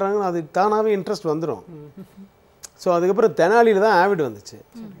ஒர்க் பண்ணுறாங்கன்னு அது தானாகவே இன்ட்ரெஸ்ட் வந்துடும். ஸோ அதுக்கப்புறம் தெனாலியில் தான் ஆவிட் வந்துச்சு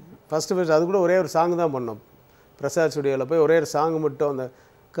ஃபஸ்ட்டு. அது கூட ஒரே ஒரு சாங் தான் பண்ணோம். பிரசாத் ஸ்டுடியோவில் போய் ஒரே ஒரு சாங் மட்டும், அந்த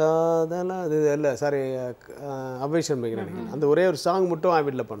காதெல்லாம் அது இல்லை சாரி அவ்வைஷன் பைக் நினைக்கிறேன், அந்த ஒரே ஒரு சாங் மட்டும்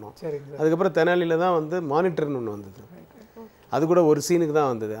ஆவிடில் பண்ணோம். அதுக்கப்புறம் தெனாலியில் தான் வந்து மானிட்டர்னு ஒன்று வந்தது. அது கூட ஒரு சீனுக்கு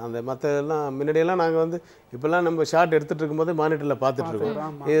தான் வந்தது. அந்த மற்ற எல்லாம் முன்னாடியெல்லாம் நாங்கள் வந்து இப்போல்லாம் நம்ம ஷார்ட் எடுத்துகிட்டு இருக்கும்போது மானிட்டரில் பார்த்துட்டு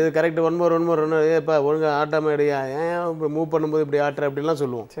இருக்கோம். இது கரெக்ட் ஒன் மோர் ஏப்பா ஒழுங்காக ஆட்டாமல் இடையா, ஏன் இப்படி மூவ் பண்ணும்போது இப்படி ஆட்டுற அப்படிலாம்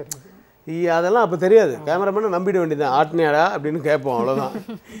சொல்லுவோம். அதெல்லாம் அப்போ தெரியாது. கேமராமேனை நம்பிட வேண்டியதான், ஆட்டினியாடா அப்படின்னு கேட்போம், அவ்வளோதான்.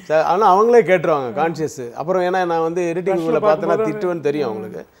 ஆனால் அவங்களே கேட்டுருவாங்க கான்ஷியஸ். அப்புறம் ஏன்னா நான் வந்து எடிட்டிங் உள்ள பார்த்தேன்னா திட்டுவேன்னு தெரியும்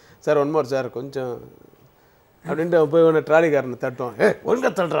அவங்களுக்கு. சார் ஒன் மோர் சார் கொஞ்சம் அப்படின்ட்டு போய் ஒன்று ட்ராலிக்காரனை தட்டுவோம், ஒழுங்காக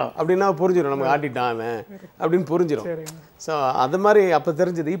தட்டுறோம் அப்படின்னா புரிஞ்சிடும் நமக்கு ஆட்டிட்டான் அப்படின்னு புரிஞ்சிடும். ஸோ அது மாதிரி அப்போ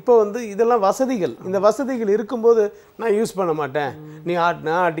தெரிஞ்சது. இப்போ வந்து இதெல்லாம் வசதிகள், இந்த வசதிகள் இருக்கும்போது நான் யூஸ் பண்ண மாட்டேன். நீ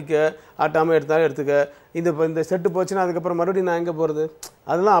ஆட்டிக்க, ஆட்டாமல் எடுத்தாலும் எடுத்துக்க, இந்த செட்டு போச்சுன்னா அதுக்கப்புறம் மறுபடியும் நான் எங்கே போகிறது,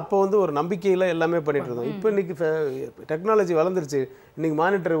 அதெல்லாம் அப்போ வந்து ஒரு நம்பிக்கையில் எல்லாமே பண்ணிட்டு இருந்தோம். இப்போ இன்றைக்கி டெக்னாலஜி வளர்ந்துருச்சு. இன்றைக்கி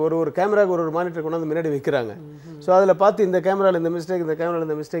மானிட்டர் ஒரு கேமராவுக்கு ஒரு மானிட்டர் கொண்டாந்து முன்னாடி வைக்கிறாங்க. ஸோ அதில் பார்த்து இந்த கேமராவில் இந்த மிஸ்டேக், இந்த கேமராவில்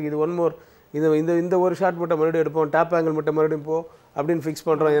இந்த மிஸ்டேக், இது ஒன் மோர், இந்த ஒரு ஷாட் மட்டும் மறுபடியும் எடுப்போம், டேப் ஆங்கிள் மட்டும் மறுபடியும் போ அப்படின்னு ஃபிக்ஸ்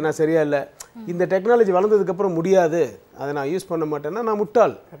பண்ணுறோம். ஏன்னா சரியா இல்லை. இந்த டெக்னாலஜி வளர்ந்ததுக்கப்புறம் முடியாது, அதை நான் யூஸ் பண்ண மாட்டேன்னா நான்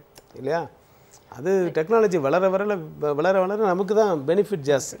முட்டாள் இல்லையா? அது டெக்னாலஜி வளர வளர நமக்கு தான் பெனிஃபிட்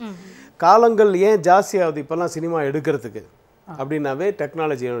ஜாஸ்தி. காலங்கள் ஏன் ஜாஸ்தி ஆகுது இப்போல்லாம் சினிமா எடுக்கிறதுக்கு அப்படின்னாவே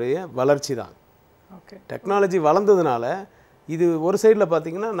டெக்னாலஜியோடைய வளர்ச்சி தான். டெக்னாலஜி வளர்ந்ததுனால இது ஒரு சைடில்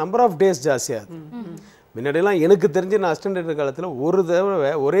பார்த்தீங்கன்னா நம்பர் ஆஃப் டேஸ் ஜாஸ்தியாகுது. முன்னாடியெல்லாம் எனக்கு தெரிஞ்சு நான் அசிஸ்டன்ட் டைரக்டர் காலத்தில் ஒரு தடவை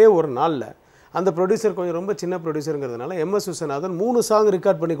ஒரே ஒரு நாளில் அந்த ப்ரொடியூசர் கொஞ்சம் ரொம்ப சின்ன ப்ரொடியூசருங்கிறதுனால MS விஸ்வநாதன் 3 சாங்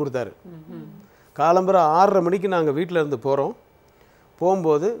ரெக்கார்ட் பண்ணி கொடுத்தாரு. காலம்பரம் 6:30 மணிக்கு நாங்கள் வீட்டில் இருந்து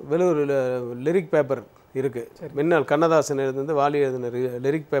போகும்போது வெளியூர் லிரிக் பேப்பர் இருக்குது, மின்னல் கண்ணதாசன் எழுந்து வாலி எழுதின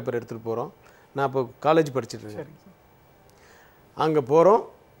லிரிக் பேப்பர் எடுத்துகிட்டு போகிறோம். நான் இப்போ காலேஜ் படிச்சுட்டு இருக்கேன். அங்கே போகிறோம்,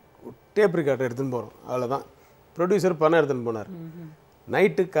 டேப் ரெக்கார்டர் எடுத்துன்னு போகிறோம், அவ்வளோதான். ப்ரொடியூசர் பணம் எடுத்துன்னு போனார்.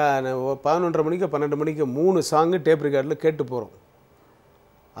 நைட்டு 11:30 மணிக்கு 12 மணிக்கு 3 சாங்கு டேப் ரெக்கார்டில் கேட்டு போகிறோம்.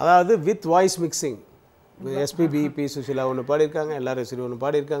 அதாவது with voice mixing. SPB P Sushila ஒன்று பாடியிருக்காங்க, எல்லாரும் சரி ஒன்று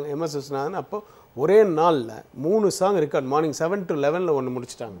பாடியிருக்காங்க, MS விஸ்வநாதன். அப்போ ஒரே நாளில் 3 சாங் ரெக்கார்ட். மார்னிங் 7 to 11 ஒன்று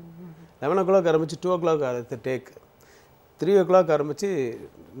முடிச்சிட்டாங்க. 11 o'clock ஆரம்பித்து 2 o'clock அடுத்த டேக், 3 o'clock ஆரம்பித்து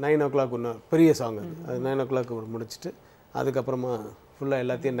 9 o'clock ஒன்று பெரிய சாங். அது 9 o'clock முடிச்சுட்டு அதுக்கப்புறமா ஃபுல்லாக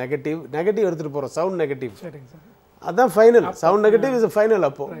எல்லாத்தையும் நெகட்டிவ் எடுத்துகிட்டு போகிறோம். சவுண்ட் நெகட்டிவ் அதுதான் final. Sound negative is final.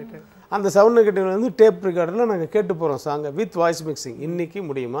 அப்போது அந்த சவுண்ட் நெகட்டிவ்ல வந்து டேப் ரெக்கார்டில் நாங்கள் கேட்டு போகிறோம் சாங்கை வித் வாய்ஸ் மிக்சிங். இன்றைக்கி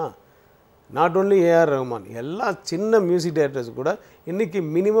முடியுமா? Not only A.R. ரஹ்மான், எல்லா சின்ன மியூசிக் டைரக்டர்ஸ் கூட இன்றைக்கி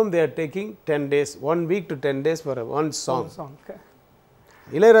minimum they are taking 10 days, 1 week to 10 days for one song.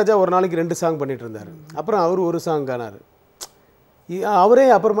 Ilaiyaraaja ஒரு நாளைக்கு 2 சாங் பண்ணிட்டு இருந்தார். அப்புறம் அவர் ஒரு சாங் காணார். அவரே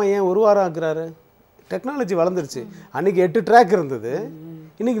அப்புறமா ஏன் ஒரு வாரம் ஆக்குறாரு? டெக்னாலஜி வளர்ந்துருச்சு. அன்றைக்கி 8 ட்ராக் இருந்தது,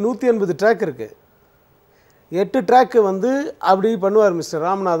 இன்றைக்கி 180 ட்ராக் இருக்குது. 8 ட்ராக்கு வந்து அப்படி பண்ணுவார் மிஸ்டர்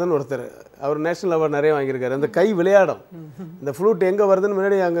ராமநாதன் ஒருத்தர். அவர் நேஷனல் அவார்டு நிறைய வாங்கியிருக்காரு. அந்த கை விளையாடும், இந்த ஃப்ளூட் எங்கே வருதுன்னு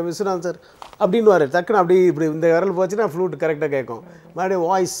முன்னாடி அங்கே விஸ்வநாதன் சார் அப்படின்னுவார். டக்குன்னு அப்படி இப்படி இந்த விரல் போச்சுன்னா ஃப்ளூட் கரெக்டாக கேட்கும். மறுபடியும்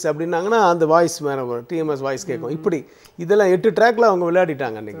வாய்ஸ் அப்படின்னாங்கன்னா அந்த வாய்ஸ் மேலே TMS வாய்ஸ் கேட்கும். இப்படி இதெல்லாம் 8 ட்ராக்கில் அவங்க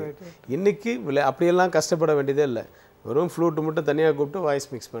விளையாடிட்டாங்க அன்றைக்கி. இன்றைக்கி அப்படியெல்லாம் கஷ்டப்பட வேண்டியதே இல்லை. வெறும் ஃப்ளூட்டு மட்டும் தனியாக கூப்பிட்டு வாய்ஸ்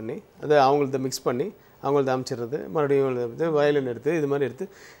மிக்ஸ் பண்ணி அதை அவங்கள்ட்ட மிக்ஸ் பண்ணி அவங்கள்ட்ட அமைச்சிடுறது. மறுபடியும் வயலின் எடுத்து இது மாதிரி எடுத்து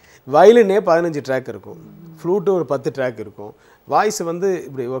வயலினே 15 ட்ராக் இருக்கும், ஃப்ளூட்டு ஒரு 10 ட்ராக் இருக்கும். வாய்ஸ் வந்து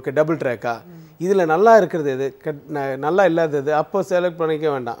இப்படி ஓகே டபுள் ட்ராக்கா, இதில் நல்லா இருக்கிறது எது, நல்லா இல்லாதது அப்போ செலக்ட் பண்ணிக்க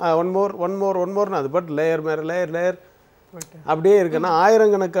வேண்டாம். ஒன் மோர்னு அது பட் லேயர் மேலே லேயர் அப்படியே இருக்குன்னா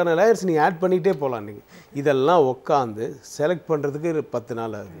ஆயிரக்கணக்கான லேயர்ஸ் நீங்கள் ஆட் பண்ணிகிட்டே போகலாம். நீங்கள் இதெல்லாம் உட்காந்து செலக்ட் பண்ணுறதுக்கு 10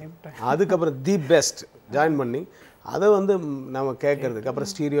 நாள் ஆகுது. அதுக்கப்புறம் தி பெஸ்ட் ஜாயின் பண்ணி அதை வந்து நம்ம கேட்குறதுக்கு அப்புறம்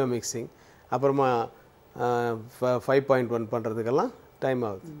ஸ்டீரியோ மிக்சிங், அப்புறமா 5.1 பண்ணுறதுக்கெல்லாம் டைம்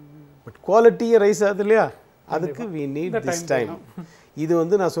ஆகுது. பட் குவாலிட்டியே ரைஸ் ஆகுது இல்லையா, அதுக்கு வி நீட் திஸ் டைம். இது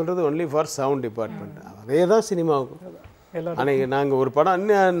வந்து நான் சொல்கிறது ஒன்லி ஃபார் சவுண்ட் டிபார்ட்மெண்ட். அதே தான் சினிமாவுக்கும். அன்றைக்கி நாங்கள் ஒரு படம்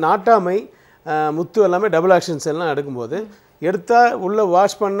நாட்டாமை முத்து எல்லாமே டபுள் ஆக்ஷன்ஸ் எல்லாம் எடுக்கும்போது எடுத்தால் உள்ளே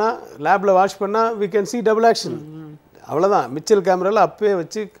வாஷ் பண்ணால் லேபில் வாஷ் பண்ணால் we can see double action, அவ்வளோதான். மிச்சல் கேமராவில் அப்பயே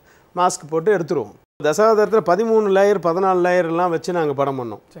வச்சு மாஸ்க் போட்டு எடுத்துருவோம். தசாவதாரத்தில் 13 லேயர் 14 லேயர்லாம் வச்சு நாங்கள் படம்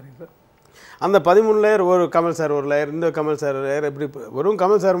பண்ணோம். அந்த 13 லேயர், ஒரு கமல் சார் ஒரு லேயர், இந்த கமல் சார் லேயர், எப்படி வெறும்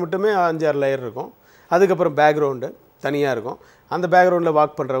கமல் சார் மட்டுமே 5-6 லேயர் இருக்கும். அதுக்கப்புறம் பேக்ரவுண்டு தனியாக இருக்கும். அந்த பேக்ரவுண்டில்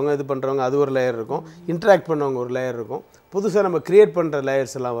வாக் பண்ணுறவங்க இது பண்ணுறவங்க அது ஒரு லேயர் இருக்கும். இன்ட்ராக்ட் பண்ணவங்க ஒரு லேயர் இருக்கும். புதுசாக நம்ம க்ரியேட் பண்ணுற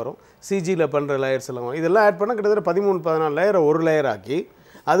லேயர்ஸ் எல்லாம் வரும். சிஜியில் பண்ணுற லேயர்ஸ் எல்லாம் வரும். இதெல்லாம் ஆட் பண்ணால் கிட்டத்தட்ட 13-14 லேயரை ஒரு லேயர் ஆக்கி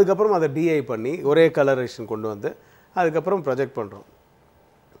அதுக்கப்புறம் அதை டிஐ பண்ணி ஒரே கலரேஷன் கொண்டு வந்து அதுக்கப்புறம் ப்ரொஜெக்ட் பண்ணுறோம்.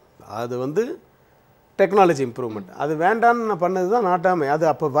 அது வந்து டெக்னாலஜி இம்ப்ரூவ்மெண்ட். அது வேண்டான்னு நான் பண்ணது தான் நாட்டாமை. அது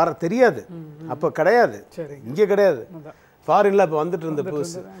அப்போ வர தெரியாது, அப்போ கிடையாது, இங்கே கிடையாது. ஃபாரினில் இப்போ வந்துட்டு இருந்த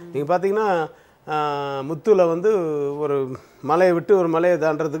புதுசு. நீங்கள் பார்த்தீங்கன்னா முத்துல வந்து ஒரு மலையை விட்டு ஒரு மலையை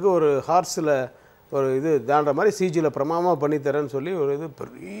தாண்டறதுக்கு ஒரு ஹார்ஸில் ஒரு இது தாண்டுற மாதிரி சிஜியில் பிரமாமாக பண்ணித்தரேன்னு சொல்லி ஒரு இது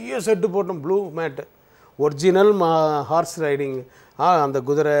பெரிய செட்டு போட்டோம். ப்ளூ மேட்டு, ஒரிஜினல் ஹார்ஸ் ரைடிங். அந்த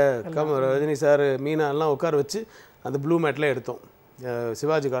குதிரை ரஜினி சார் மீனா எல்லாம் உட்கார வச்சு அந்த ப்ளூ மேட்டில் எடுத்தோம்.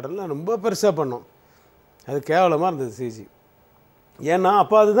 சிவாஜி கார்டனில் ரொம்ப பெருசாக பண்ணோம். அது கேவலமாக இருந்தது சிஜி. ஏன்னா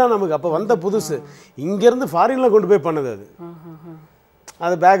அப்போ அதுதான் நமக்கு அப்போ வந்த புதுசு. இங்கேருந்து ஃபாரினில் கொண்டு போய் பண்ணது அது.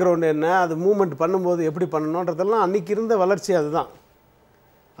 அது பேக்ரவுண்டு என்ன, அது மூமெண்ட் பண்ணும்போது எப்படி பண்ணணுன்றதெல்லாம் அன்றைக்கி இருந்த வளர்ச்சி அதுதான்.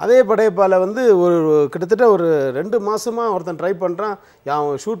 அதே படையப்பால் வந்து ஒரு கிட்டத்தட்ட ஒரு 2 மாதமாக ஒருத்தன் ட்ரை பண்ணுறான்.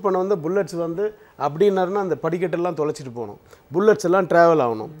 அவன் ஷூட் பண்ண வந்து புல்லட்ஸ் வந்து அப்படின்னாருன்னா அந்த படிக்கட்டெல்லாம் தொலைச்சிட்டு போகணும், புல்லட்ஸ் எல்லாம் ட்ராவல்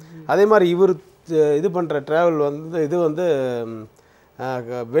ஆகணும். அதே மாதிரி இவர் இது பண்ணுற ட்ராவல் வந்து இது வந்து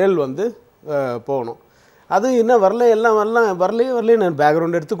வேல் வந்து போகணும். அது இன்னும் வரல, எல்லாம் வரலையே. நான்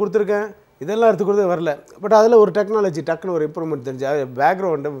பேக்ரவுண்ட் எடுத்து கொடுத்துருக்கேன், இதெல்லாம் எடுத்து கொடுத்து வரல. பட் அதில் ஒரு டெக்னாலஜி டக்குன்னு ஒரு இம்ப்ரூவ்மெண்ட் தெரிஞ்சு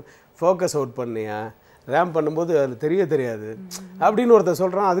பேக்ரவுண்டை ஃபோக்கஸ் அவுட் பண்ணியா ரேம் பண்ணும்போது அது தெரியாது அப்படின்னு ஒருத்தர்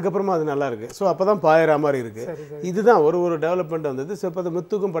சொல்கிறான். அதுக்கப்புறமா அது நல்லாயிருக்கு. ஸோ அப்போ தான் பாயிற மாதிரி இருக்குது. இதுதான் ஒரு டெவலப்மெண்ட் வந்தது. ஸோ இப்போ அது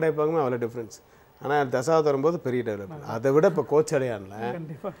முத்துக்கும் படைப்பாங்குமே அவ்வளோ டிஃப்ரென்ஸ். ஆனால் தசாவதாரம் வரும்போது பெரிய டெவலப்மெண்ட். அதை விட இப்போ கோச்சடையான்ல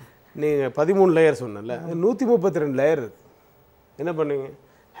நீங்கள் 13 லேயர் சொன்னல, 132 லேயர் இருக்குது. என்ன பண்ணுவீங்க?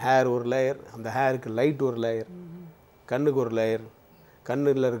 ஹேர் ஒரு லேயர், அந்த ஹேருக்கு லைட் ஒரு லேயர், கண்ணுக்கு ஒரு லேயர்,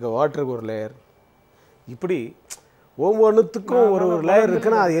 கண்ணில் இருக்க வாட்டருக்கு ஒரு லேயர், இப்படி ஒவ்வொன்றுத்துக்கும் ஒரு லேயர்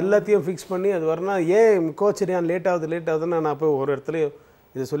இருக்குன்னா அது எல்லாத்தையும் ஃபிக்ஸ் பண்ணி அது வரணும். ஏன் கோச்சரியான் லேட் ஆகுதுன்னா நான் போய் ஒரு இடத்துலையும்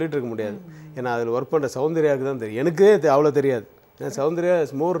இதை சொல்லிகிட்டு இருக்க முடியாது. ஏன்னா அதில் ஒர்க் பண்ணுற சௌந்தர்யாவுக்கு தான் தெரியும். எனக்கே அவ்வளோ தெரியாது. ஏன்னா சௌந்தர்யா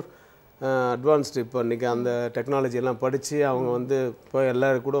இஸ் மோர் அட்வான்ஸ்டு. இப்போ இன்றைக்கி அந்த டெக்னாலஜி எல்லாம் படித்து அவங்க வந்து இப்போ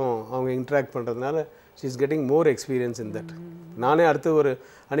எல்லோரும் கூட அவங்க இன்ட்ராக்ட் பண்ணுறதுனால she is getting more experience in that. நானே அடுத்து ஒரு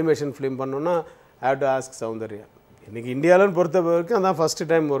அனிமேஷன் ஃபிலிம் பண்ணோன்னா I have to ask Soundarya. இன்றைக்கி இந்தியாவில்னு பொறுத்த வரைக்கும் அதான் ஃபஸ்ட்டு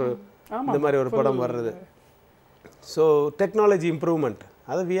டைம் ஒரு இந்த மாதிரி ஒரு படம் வர்றது. ஸோ டெக்னாலஜி இம்ப்ரூவ்மெண்ட்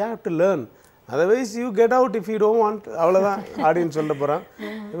அதை we have to learn. Otherwise you get out if you don't want. அவ்வளோதான் ஆடியன்ஸ் சொல்லிட்டு போகிறான்,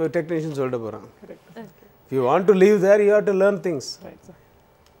 டெக்னீஷியன் சொல்லிட்டு போகிறான். If you want to leave there you have to learn things.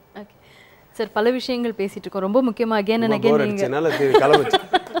 Sir பல விஷயங்கள் பேசிட்டு இருக்கோம். ரொம்ப முக்கியமாக அகைன் அண்ட் அகைன் நீங்கள் கிளம்புச்சு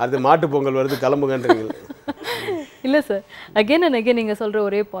அது மாட்டு பொங்கல் வருது கிளம்புங்கன்றீங்க. இல்லை சார், அகைன் அண்ட் அகைன் நீங்கள் சொல்கிற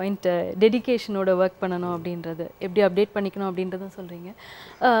ஒரே பாயிண்ட்டு டெடிக்கேஷனோட ஒர்க் பண்ணணும் அப்படின்றது, எப்படி அப்டேட் பண்ணிக்கணும் அப்படின்றதும் சொல்கிறீங்க.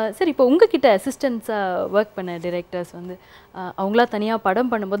 சார் இப்போ உங்ககிட்ட அசிஸ்டன்ஸாக ஒர்க் பண்ண டிரெக்டர்ஸ் வந்து அவங்களா தனியாக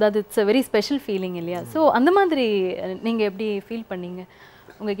படம் பண்ணும்போது அது it's a very special feeling இல்லையா? ஸோ அந்த மாதிரி நீங்கள் எப்படி ஃபீல் பண்ணீங்க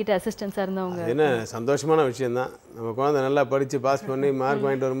உங்ககிட்ட அசிஸ்டன்ஸாக இருந்தவங்க? என்ன சந்தோஷமான விஷயந்தான். நம்ம குழந்தை நல்லா படித்து பாஸ் பண்ணி மார்க்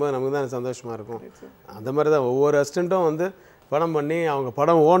வாங்கிட்டு வரும்போது நமக்கு தான் சந்தோஷமாக இருக்கும். அந்த மாதிரி தான் ஒவ்வொரு அசிஸ்டண்ட்டும் வந்து படம் பண்ணி அவங்க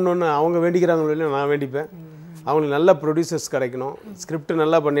படம் ஓடணுன்னு அவங்க வேண்டிக்கிறாங்களோ இல்லையா, நான் வேண்டிப்பேன். அவங்களுக்கு நல்ல ப்ரொடியூசர்ஸ் கிடைக்கணும், ஸ்கிரிப்ட்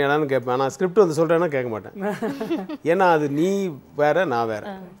நல்லா பண்ணியானான்னு கேட்பேன். ஆனால் ஸ்கிரிப்ட் வந்து சொல்கிறேன்னா கேட்க மாட்டேன். ஏன்னா அது நீ வேறு நான்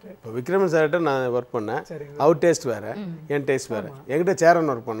வேறு. இப்போ விக்ரமன் சார்கிட்ட நான் ஒர்க் பண்ணேன், அவர் டேஸ்ட் வேறு என் டேஸ்ட் வேறு. என்கிட்ட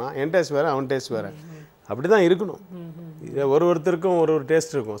சேரன் ஒர்க் பண்ணான், என் டேஸ்ட் வேறு அவன் டேஸ்ட் வேறு. அப்படி தான் இருக்கணும். ஒருத்தருக்கும் ஒரு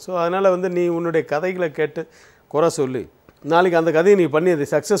டேஸ்ட் இருக்கும். ஸோ அதனால் வந்து நீ உன்னுடைய கதைகளை கேட்டு குறை சொல்லி நாளைக்கு அந்த கதையை நீ பண்ணி அதை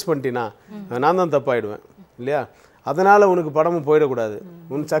சக்ஸஸ் பண்ணிட்டீன்னா நான் தான் தப்பாயிடுவேன் இல்லையா? அதனால் உனக்கு படமும் போயிடக்கூடாது,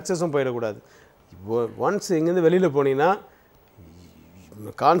 உன் சக்ஸஸும் போயிடக்கூடாது. ஒன்ஸ் இங்கேருந்து வெளியில் போனீங்கன்னா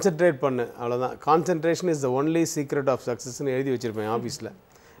கான்சென்ட்ரேட் பண்ணு, அவ்வளோதான். Concentration is the only secret of சக்ஸஸ்ன்னு எழுதி வச்சுருப்பேன் ஆஃபீஸில்.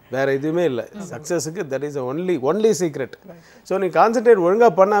 வேறு எதுவுமே இல்லை சக்ஸஸுக்கு. That is only secret. So நீ கான்சென்ட்ரேட்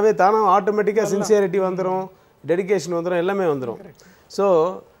ஒழுங்காக பண்ணாவே தானே ஆட்டோமேட்டிக்காக சின்சியரிட்டி வந்துடும், டெடிக்கேஷன் வந்துடும், எல்லாமே வந்துடும். ஸோ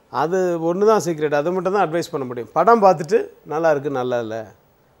அது ஒன்று தான் சீக்ரெட். அதை மட்டும் தான் அட்வைஸ் பண்ண முடியும். படம் பார்த்துட்டு நல்லா இருக்குது நல்லா இல்லை,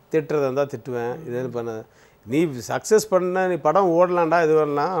 திட்டுறதா இருந்தால் திட்டுவேன், இதுன்னு பண்ண. நீ சக்ஸஸ் பண்ண நீ படம் ஓடலாம்டா இது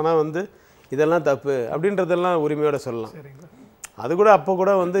வரலாம், ஆனால் வந்து இதெல்லாம் தப்பு அப்படின்றதெல்லாம் உரிமையோடு சொல்லலாம். அது கூட அப்போ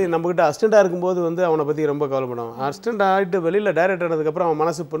கூட வந்து நம்மக்கிட்ட அசிஸ்டண்ட்டாக இருக்கும்போது வந்து அவனை பற்றி ரொம்ப கவலைப்படுவான். அசிஸ்டண்ட் ஆகிட்டு வெளியில் டைரக்டர் ஆனதுக்கப்புறம் அவன்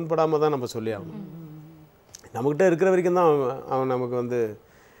மனசு புண்படாமல் தான் நம்ம சொல்லி ஆகணும். நம்மக்கிட்ட இருக்கிற வரைக்கும் தான் அவன் நமக்கு வந்து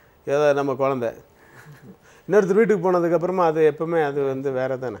ஏதோ நம்ம குழந்தை. இன்னொருத்தர் வீட்டுக்கு போனதுக்கப்புறமா அது எப்பவுமே அது வந்து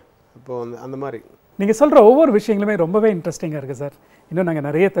வேறு தானே. அப்போ வந்து அந்த மாதிரி நீங்கள் சொல்கிற ஒவ்வொரு விஷயங்களுமே ரொம்பவே இன்ட்ரெஸ்டிங்காக இருக்குது சார். இன்னும் நாங்கள்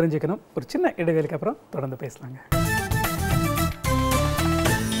நிறைய தெரிஞ்சுக்கணும். ஒரு சின்ன இடைவேளைக்கு அப்புறம் தொடர்ந்து பேசலாங்க.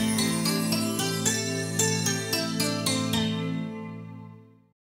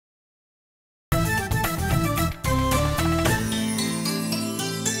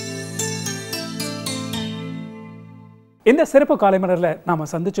 இந்த சிறப்பு காலை மலரில்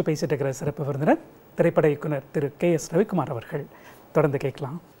நாம் சந்தித்து பேசிட்டு இருக்கிற சிறப்பு விருந்தினர் திரைப்பட இயக்குனர் திரு K.S.Ravikumar அவர்கள். தொடர்ந்து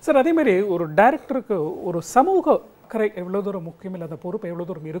கேட்கலாம் சார். அதேமாதிரி ஒரு டைரக்டருக்கு ஒரு சமூக அக்கறை எவ்வளோ தூரம் முக்கியம், இல்லாத பொறுப்பு எவ்வளோ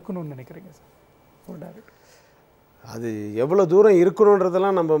தூரம் இருக்கணும்னு நினைக்கிறீங்க சார் ஒரு டைரக்டர்? அது எவ்வளோ தூரம்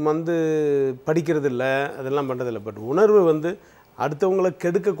இருக்கணுன்றதெல்லாம் நம்ம வந்து படிக்கிறது இல்லை, அதெல்லாம் பண்ணுறதில்லை. பட் உணர்வு வந்து அடுத்தவங்களை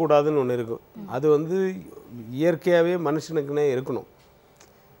கெடுக்கக்கூடாதுன்னு ஒன்று இருக்கும். அது வந்து இயற்கையாகவே மனுஷனுக்குன்னே இருக்கணும்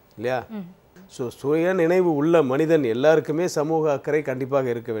இல்லையா? ஸோ சுய நினைவு உள்ள மனிதன் எல்லாருக்குமே சமூக அக்கறை கண்டிப்பாக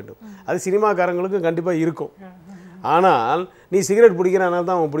இருக்க வேண்டும். அது சினிமாக்காரங்களுக்கும் கண்டிப்பாக இருக்கும். ஆனால் நீ சிகரெட் பிடிக்கிறானால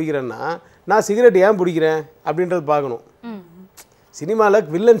தான் அவன் பிடிக்கிறேன்னா, நான் சிகரெட் ஏன் பிடிக்கிறேன் அப்படின்றது பார்க்கணும். சினிமாவில்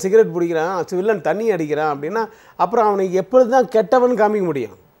வில்லன் சிகரெட் பிடிக்கிறான், வில்லன் தண்ணி அடிக்கிறான் அப்படின்னா அப்புறம் அவனுக்கு எப்பொழுது தான் கெட்டவன் காமிக்க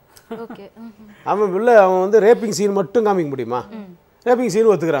முடியும்? அவன் வந்து ரேப்பிங் சீன் மட்டும் காமிக்க முடியுமா? ரேப்பிங்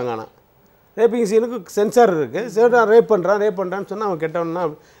சீன் ஒத்துக்கிறாங்க. ஆனால் ரேப்பிங் சீனுக்கு சென்சார் இருக்குது. சரி, நான் ரேப் பண்ணுறான்னு சொன்னால் அவன் கெட்டவன்னா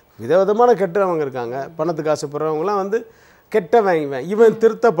விதவிதமான கெட்டவங்க இருக்காங்க. பணத்துக்கு ஆசைப்படுறவங்களாம் வந்து கெட்டவன். இவன்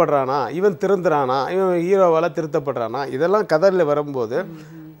திருத்தப்படுறானா, இவன் திருந்துறானா, இவன் ஹீரோவால் திருத்தப்படுறானா, இதெல்லாம் கதையில் வரும்போது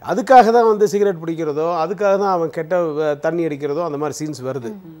அதுக்காக தான் வந்து சிகரெட் பிடிக்கிறதோ, அதுக்காக தான் அவன் கெட்ட தண்ணி அடிக்கிறதோ அந்த மாதிரி சீன்ஸ்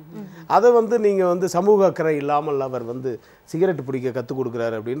வருது. அதை வந்து நீங்கள் வந்து சமூக அக்கறை இல்லாமல் அவர் வந்து சிகரெட் பிடிக்க கற்றுக்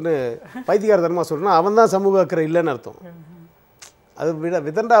கொடுக்குறாரு அப்படின்னு பைத்தியகாரத்தனமாக சொல்கிறேன்னா அவன் தான் சமூக அக்கறை இல்லைன்னு அர்த்தம். அது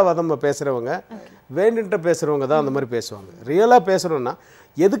விதண்டாவாதம் பேசுகிறவங்க, வேண்டுன்ட்டு பேசுகிறவங்க தான் அந்த மாதிரி பேசுவாங்க. ரியலாக பேசுகிறோன்னா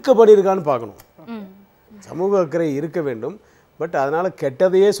எதுக்கு பண்ணியிருக்கான்னு பார்க்கணும். சமூக அக்கறை இருக்க வேண்டும். பட் அதனால்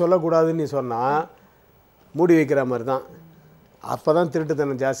கெட்டதையே சொல்லக்கூடாதுன்னு நீ சொன்னால் மூடி வைக்கிற மாதிரி தான். அப்போ தான்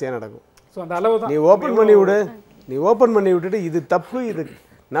திருட்டுத்தனம் ஜாஸ்தியாக நடக்கும். நீ ஓப்பன் பண்ணி விடு, நீ ஓப்பன் பண்ணி விட்டுட்டு இது தப்பு, இது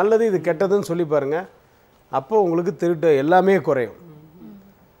நல்லது, இது கெட்டதுன்னு சொல்லி பாருங்கள். அப்போ உங்களுக்கு திருட்டு எல்லாமே குறையும்.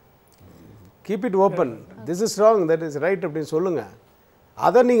 Keep it open, this is wrong, that is right அப்படின்னு சொல்லுங்கள்.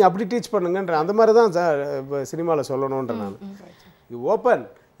 அதை நீங்கள் அப்படி டீச் பண்ணுங்கன்ற அந்த மாதிரி தான் இப்போ சினிமாவில் சொல்லணுன்ற நான். இது ஓப்பன்,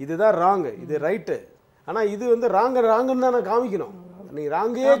 இதுதான் ராங்கு, இது ரைட்டு. ஆனால் இது வந்து ராங்குன்னு தான் நான் காமிக்கணும். நீ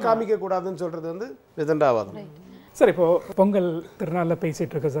ராங்கே காமிக்கக்கூடாதுன்னு சொல்கிறது வந்து விதண்டாவாதம். சார், இப்போது பொங்கல் திருநாளில்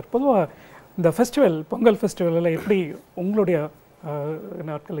பேசிகிட்டு இருக்கோம் சார். பொதுவாக இந்த ஃபெஸ்டிவல், பொங்கல் ஃபெஸ்டிவலில் எப்படி உங்களுடைய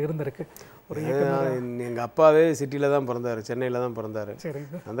நாட்கள் இருந்திருக்கு? எங்கள் அப்பாவே சிட்டியில் தான் பிறந்தார், சென்னையில் தான் பிறந்தார்.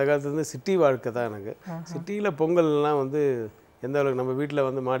 அந்த காலத்துலேருந்து சிட்டி வாழ்க்கை தான் எனக்கு. சிட்டியில் பொங்கல்லாம் வந்து எந்த அளவுக்கு நம்ம வீட்டில்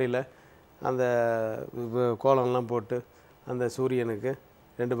வந்து மாடியில் அந்த கோலம்லாம் போட்டு அந்த சூரியனுக்கு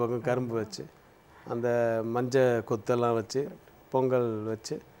 2 பக்கம் கரும்பு வச்சு அந்த மஞ்சள் கொத்தெல்லாம் வச்சு பொங்கல்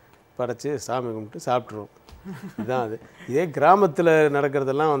வச்சு படைச்சி சாமி கும்பிட்டு சாப்பிட்ருவோம். இதுதான் அது. இதே கிராமத்தில்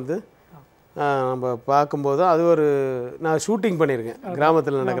நடக்கிறதெல்லாம் வந்து நம்ம பார்க்கும்போது அது ஒரு நான் ஷூட்டிங் பண்ணியிருக்கேன்.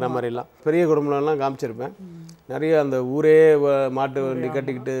 கிராமத்தில் நடக்கிற மாதிரிலாம் பெரிய குடும்பம்லாம் காமிச்சிருப்பேன். நிறைய அந்த ஊரே மாட்டு வண்டி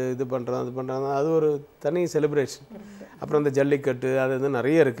கட்டிக்கிட்டு இது பண்ணுறோம் அது பண்ணுறாங்க. அது ஒரு தனி செலிப்ரேஷன். அப்புறம் இந்த ஜல்லிக்கட்டு அது வந்து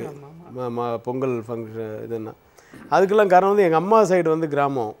நிறைய இருக்குது பொங்கல் ஃபங்க்ஷன் இதுன்னா. அதுக்கெல்லாம் காரணம் வந்து எங்கள் அம்மா சைடு வந்து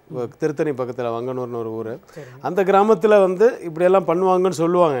கிராமம், திருத்தணி பக்கத்தில் வங்கனூர்னு ஒரு ஊர். அந்த கிராமத்தில் வந்து இப்படியெல்லாம் பண்ணுவாங்கன்னு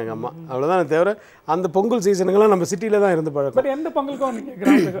சொல்லுவாங்க எங்கள் அம்மா. அவ்வளோதான் தவிர அந்த பொங்கல் சீசனுங்கெல்லாம் நம்ம சிட்டியில் தான் இருந்து பழக்கம். எந்த பொங்கலுக்கும்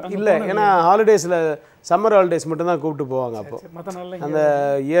இல்லை, ஏன்னா ஹாலிடேஸில் சம்மர் ஹாலிடேஸ் மட்டும்தான் கூப்பிட்டு போவாங்க. அப்போது அந்த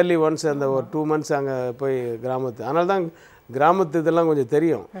இயர்லி ஒன்ஸ் அந்த ஒரு 2 months அங்கே போய் கிராமத்து, அதனால தான் கிராமத்து இதெல்லாம் கொஞ்சம்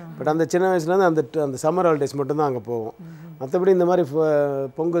தெரியும். பட் அந்த சின்ன வயசுலேருந்து அந்த சம்மர் ஹாலிடேஸ் மட்டும்தான் அங்கே போவோம். மற்றபடி இந்த மாதிரி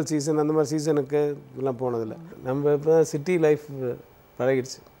பொங்கல் சீசன் அந்த மாதிரி சீசனுக்கு இதெல்லாம் போனதில்லை. நம்ம இப்போ சிட்டி லைஃப்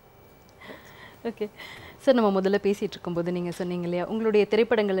பழகிடுச்சு. ஓகே சார், நம்ம முதல்ல பேசிகிட்டு இருக்கும்போது நீங்கள் சொன்னீங்க இல்லையா, உங்களுடைய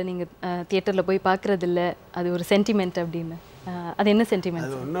திரைப்படங்களை நீங்கள் தியேட்டரில் போய் பார்க்குறதில்ல, அது ஒரு சென்டிமெண்ட் அப்படின்னு. அது என்ன சென்டிமெண்ட்?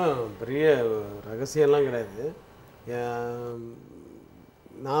 அது ஒன்றும் பெரிய ரகசியம்லாம் கிடையாது.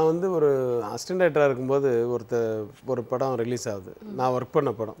 நான் வந்து ஒரு அசிஸ்டன்ட் டைரக்டராக இருக்கும்போது ஒரு படம் ரிலீஸ் ஆகுது. நான் ஒர்க்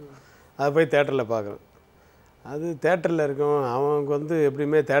பண்ண படம். அதை போய் தேட்டரில் பார்க்குறேன். அது தேட்டரில் இருக்கும். அவனுக்கு வந்து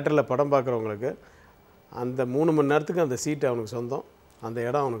எப்படியுமே தேட்டரில் படம் பார்க்குறவங்களுக்கு அந்த 3 மணி நேரத்துக்கு அந்த சீட்டு அவனுக்கு சொந்தம், அந்த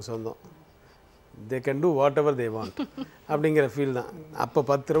இடம் அவனுக்கு சொந்தம். They can do what ever they want அப்படிங்கிற ஃபீல் தான். அப்போ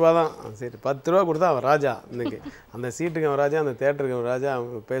 10 ரூபா தான். சரி, 10 ரூபா கொடுத்தா அவன் ராஜா. இன்றைக்கி அந்த சீட்டுக்கு அவன் ராஜா, அந்த தேட்டருக்கு அவன் ராஜா.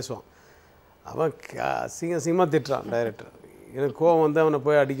 அவன் பேசுவான். அவன் சிங்கமாக திட்டுறான் டைரக்டர். எனக்கு கோவம் வந்து அவனை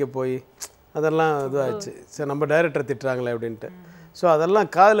போய் அடிக்க போய் அதெல்லாம் இதுவாகிடுச்சு. சரி, நம்ம டைரக்டரை திட்டுறாங்களே அப்படின்ட்டு. ஸோ அதெல்லாம்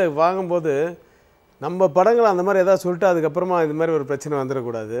காதில் வாங்கும்போது நம்ம படங்களை அந்த மாதிரி எதாவது சொல்லிட்டு அதுக்கப்புறமா இது மாதிரி ஒரு பிரச்சனை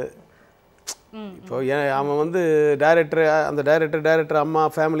வந்துடக்கூடாது. இப்போ அவன் வந்து அந்த டைரக்டர் அம்மா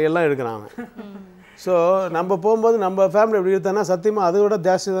ஃபேமிலியெல்லாம் எடுக்கிறான். அவன் ஸோ நம்ம போகும்போது நம்ம ஃபேமிலி எப்படி இருந்தோன்னா சத்தியமாக அதை விட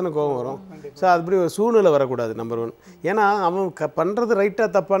ஜாஸ்தி தானே கோவம் வரும். ஸோ அப்படி ஒரு சூழ்நிலை வரக்கூடாது நம்பர் 1. ஏன்னா அவன் பண்ணுறது ரைட்டாக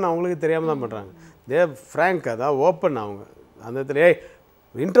தப்பான்னு அவங்களுக்கு தெரியாமல் தான் பண்ணுறாங்க. ஃப்ராங்க் அதான் ஓப்பன் அவங்க அந்த இடத்துல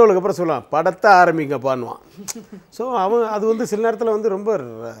இன்டர்வலுக்கு அப்புறம் சொல்லலாம் படத்தை ஆரம்பிங்க பண்ணுவான். ஸோ அவன் அது வந்து சில நேரத்தில் வந்து ரொம்ப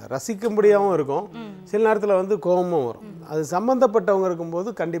ரசிக்கும்படியாகவும் இருக்கும், சில நேரத்தில் வந்து கோபமும் வரும். அது சம்மந்தப்பட்டவங்க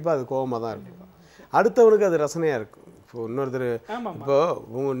இருக்கும்போது கண்டிப்பாக அது கோபமாக தான் இருக்கும், அடுத்தவனுக்கு அது ரசனையாக இருக்கும். இப்போ இன்னொருத்தர்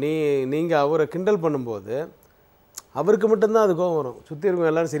இப்போது நீங்கள் அவரை கிண்டல் பண்ணும்போது அவருக்கு மட்டும்தான் அது கோபம் வரும், சுற்றி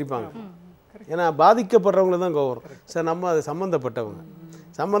இருக்கவங்க எல்லோரும் சிரிப்பாங்க. ஏன்னா பாதிக்கப்படுறவங்களுக்கு தான் கோபம் வரும். சார் நம்ம அது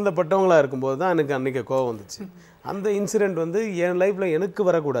சம்மந்தப்பட்டவங்களாக இருக்கும்போது தான் எனக்கு அன்றைக்கி கோபம் வந்துச்சு. அந்த இன்சிடெண்ட் வந்து என் லைஃப்பில் எனக்கு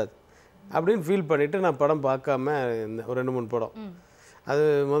வரக்கூடாது அப்படின்னு ஃபீல் பண்ணிவிட்டு நான் படம் பார்க்காம ஒரு 2-3 படம், அது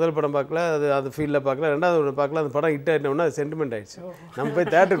முதல் படம் பார்க்கல, அது ஃபீல்டில் பார்க்கல, ரெண்டாவது ஒன்று பார்க்கல, அந்த படம் ஹிட் ஆகிட்டோம்னா அது சென்டிமெண்ட் ஆகிடுச்சு. நம்ம போய்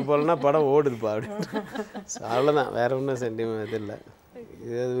தேட்டருக்கு போகலன்னா படம் ஓடுதுப்பா அப்படின்னு. அவ்வளோதான், வேறு ஒன்றும் சென்டிமெண்ட் இல்லை.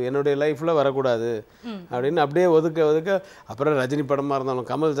 இது என்னுடைய லைஃப்பில் வரக்கூடாது அப்படின்னு அப்படியே ஒதுக்க அப்புறம் ரஜினி படமாக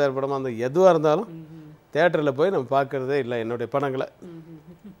இருந்தாலும் கமல் சார் படமாக இருந்தாலும் எதுவாக இருந்தாலும் தேட்டரில் போய் நம்ம பார்க்குறதே இல்லை என்னுடைய படங்களை.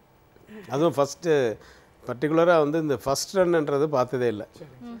 அதுவும் ஃபஸ்ட்டு பர்டிகுலராக வந்து இந்த ஃபஸ்ட் ரன்ன்றது பார்த்ததே இல்லை.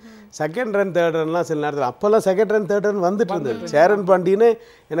 செகண்ட் ரன் தேர்ட் ரன்லாம் சில நேரத்தில் அப்போல்லாம் செகண்ட் ரன் தேர்ட் ரன் வந்துட்டு இருந்தது. சேரன் பாண்டின்னு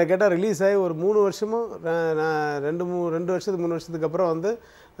என்னை கேட்டால் ரிலீஸ் ஆகி ஒரு 3 வருஷமும் நான் 2 வருஷத்துக்கு 3 வருஷத்துக்கு அப்புறம் வந்து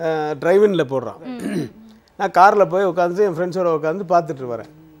டிரைவிங்கில் போடுறான். நான் காரில் போய் உட்காந்து என் ஃப்ரெண்ட்ஸோட உட்காந்து பார்த்துட்டு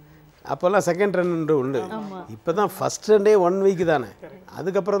வரேன். அப்போல்லாம் செகண்ட் ரன்ன்ற உண்டு. இப்போ தான் ஃபஸ்ட் ரன்டே 1 வீக் தானே.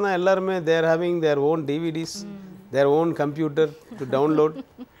 அதுக்கப்புறம் தான் எல்லாருமே they're having their own DVDs, their own computer to download.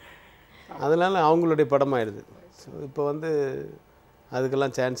 அதனால் அவங்களுடைய படமாயிடுது. ஸோ இப்போ வந்து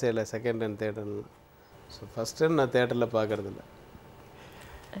அதுக்கெல்லாம் சான்ஸே இல்லை second run third run. So first run நான் தேட்டரில் பார்க்குறதில்ல.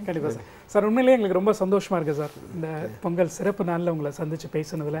 கண்டிப்பாக சார். சார் உண்மையிலேயே எங்களுக்கு ரொம்ப சந்தோஷமாக இருக்குது சார், இந்த பொங்கல் சிறப்பு நாளில் உங்களை சந்தித்து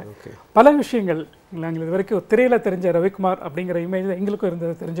பேசுனதில். பல விஷயங்கள் நாங்கள் இது வரைக்கும் திரையில் தெரிஞ்ச ரவிக்குமார் அப்படிங்கிற இமேஜ் எங்களுக்கும்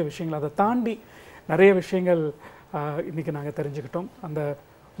இருந்தது தெரிஞ்ச விஷயங்கள், அதை தாண்டி நிறைய விஷயங்கள் இன்றைக்கி நாங்கள் தெரிஞ்சுக்கிட்டோம். அந்த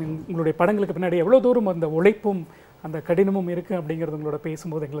உங்களுடைய படங்களுக்கு பின்னாடி எவ்வளோ தூரம் அந்த உழைப்பும் அந்த கடினமும் இருக்குது அப்படிங்கிறது உங்களோட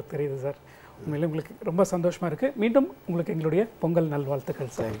பேசும்போது எங்களுக்கு தெரியுது சார். உண்மையிலே உங்களுக்கு ரொம்ப சந்தோஷமாக இருக்குது. மீண்டும் உங்களுக்கு எங்களுடைய பொங்கல்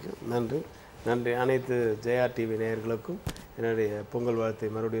நல்வாழ்த்துக்கள் சார். நன்றி நன்றி. அனைத்து ஜெயா டிவி நேயர்களுக்கும் என்னுடைய பொங்கல் வாழ்த்தை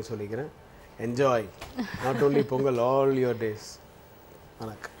மறுபடியும் சொல்லிக்கிறேன். Enjoy not only Pongal, all your days.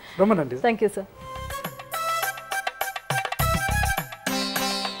 வணக்கம். ரொம்ப நன்றி. Thank you sir.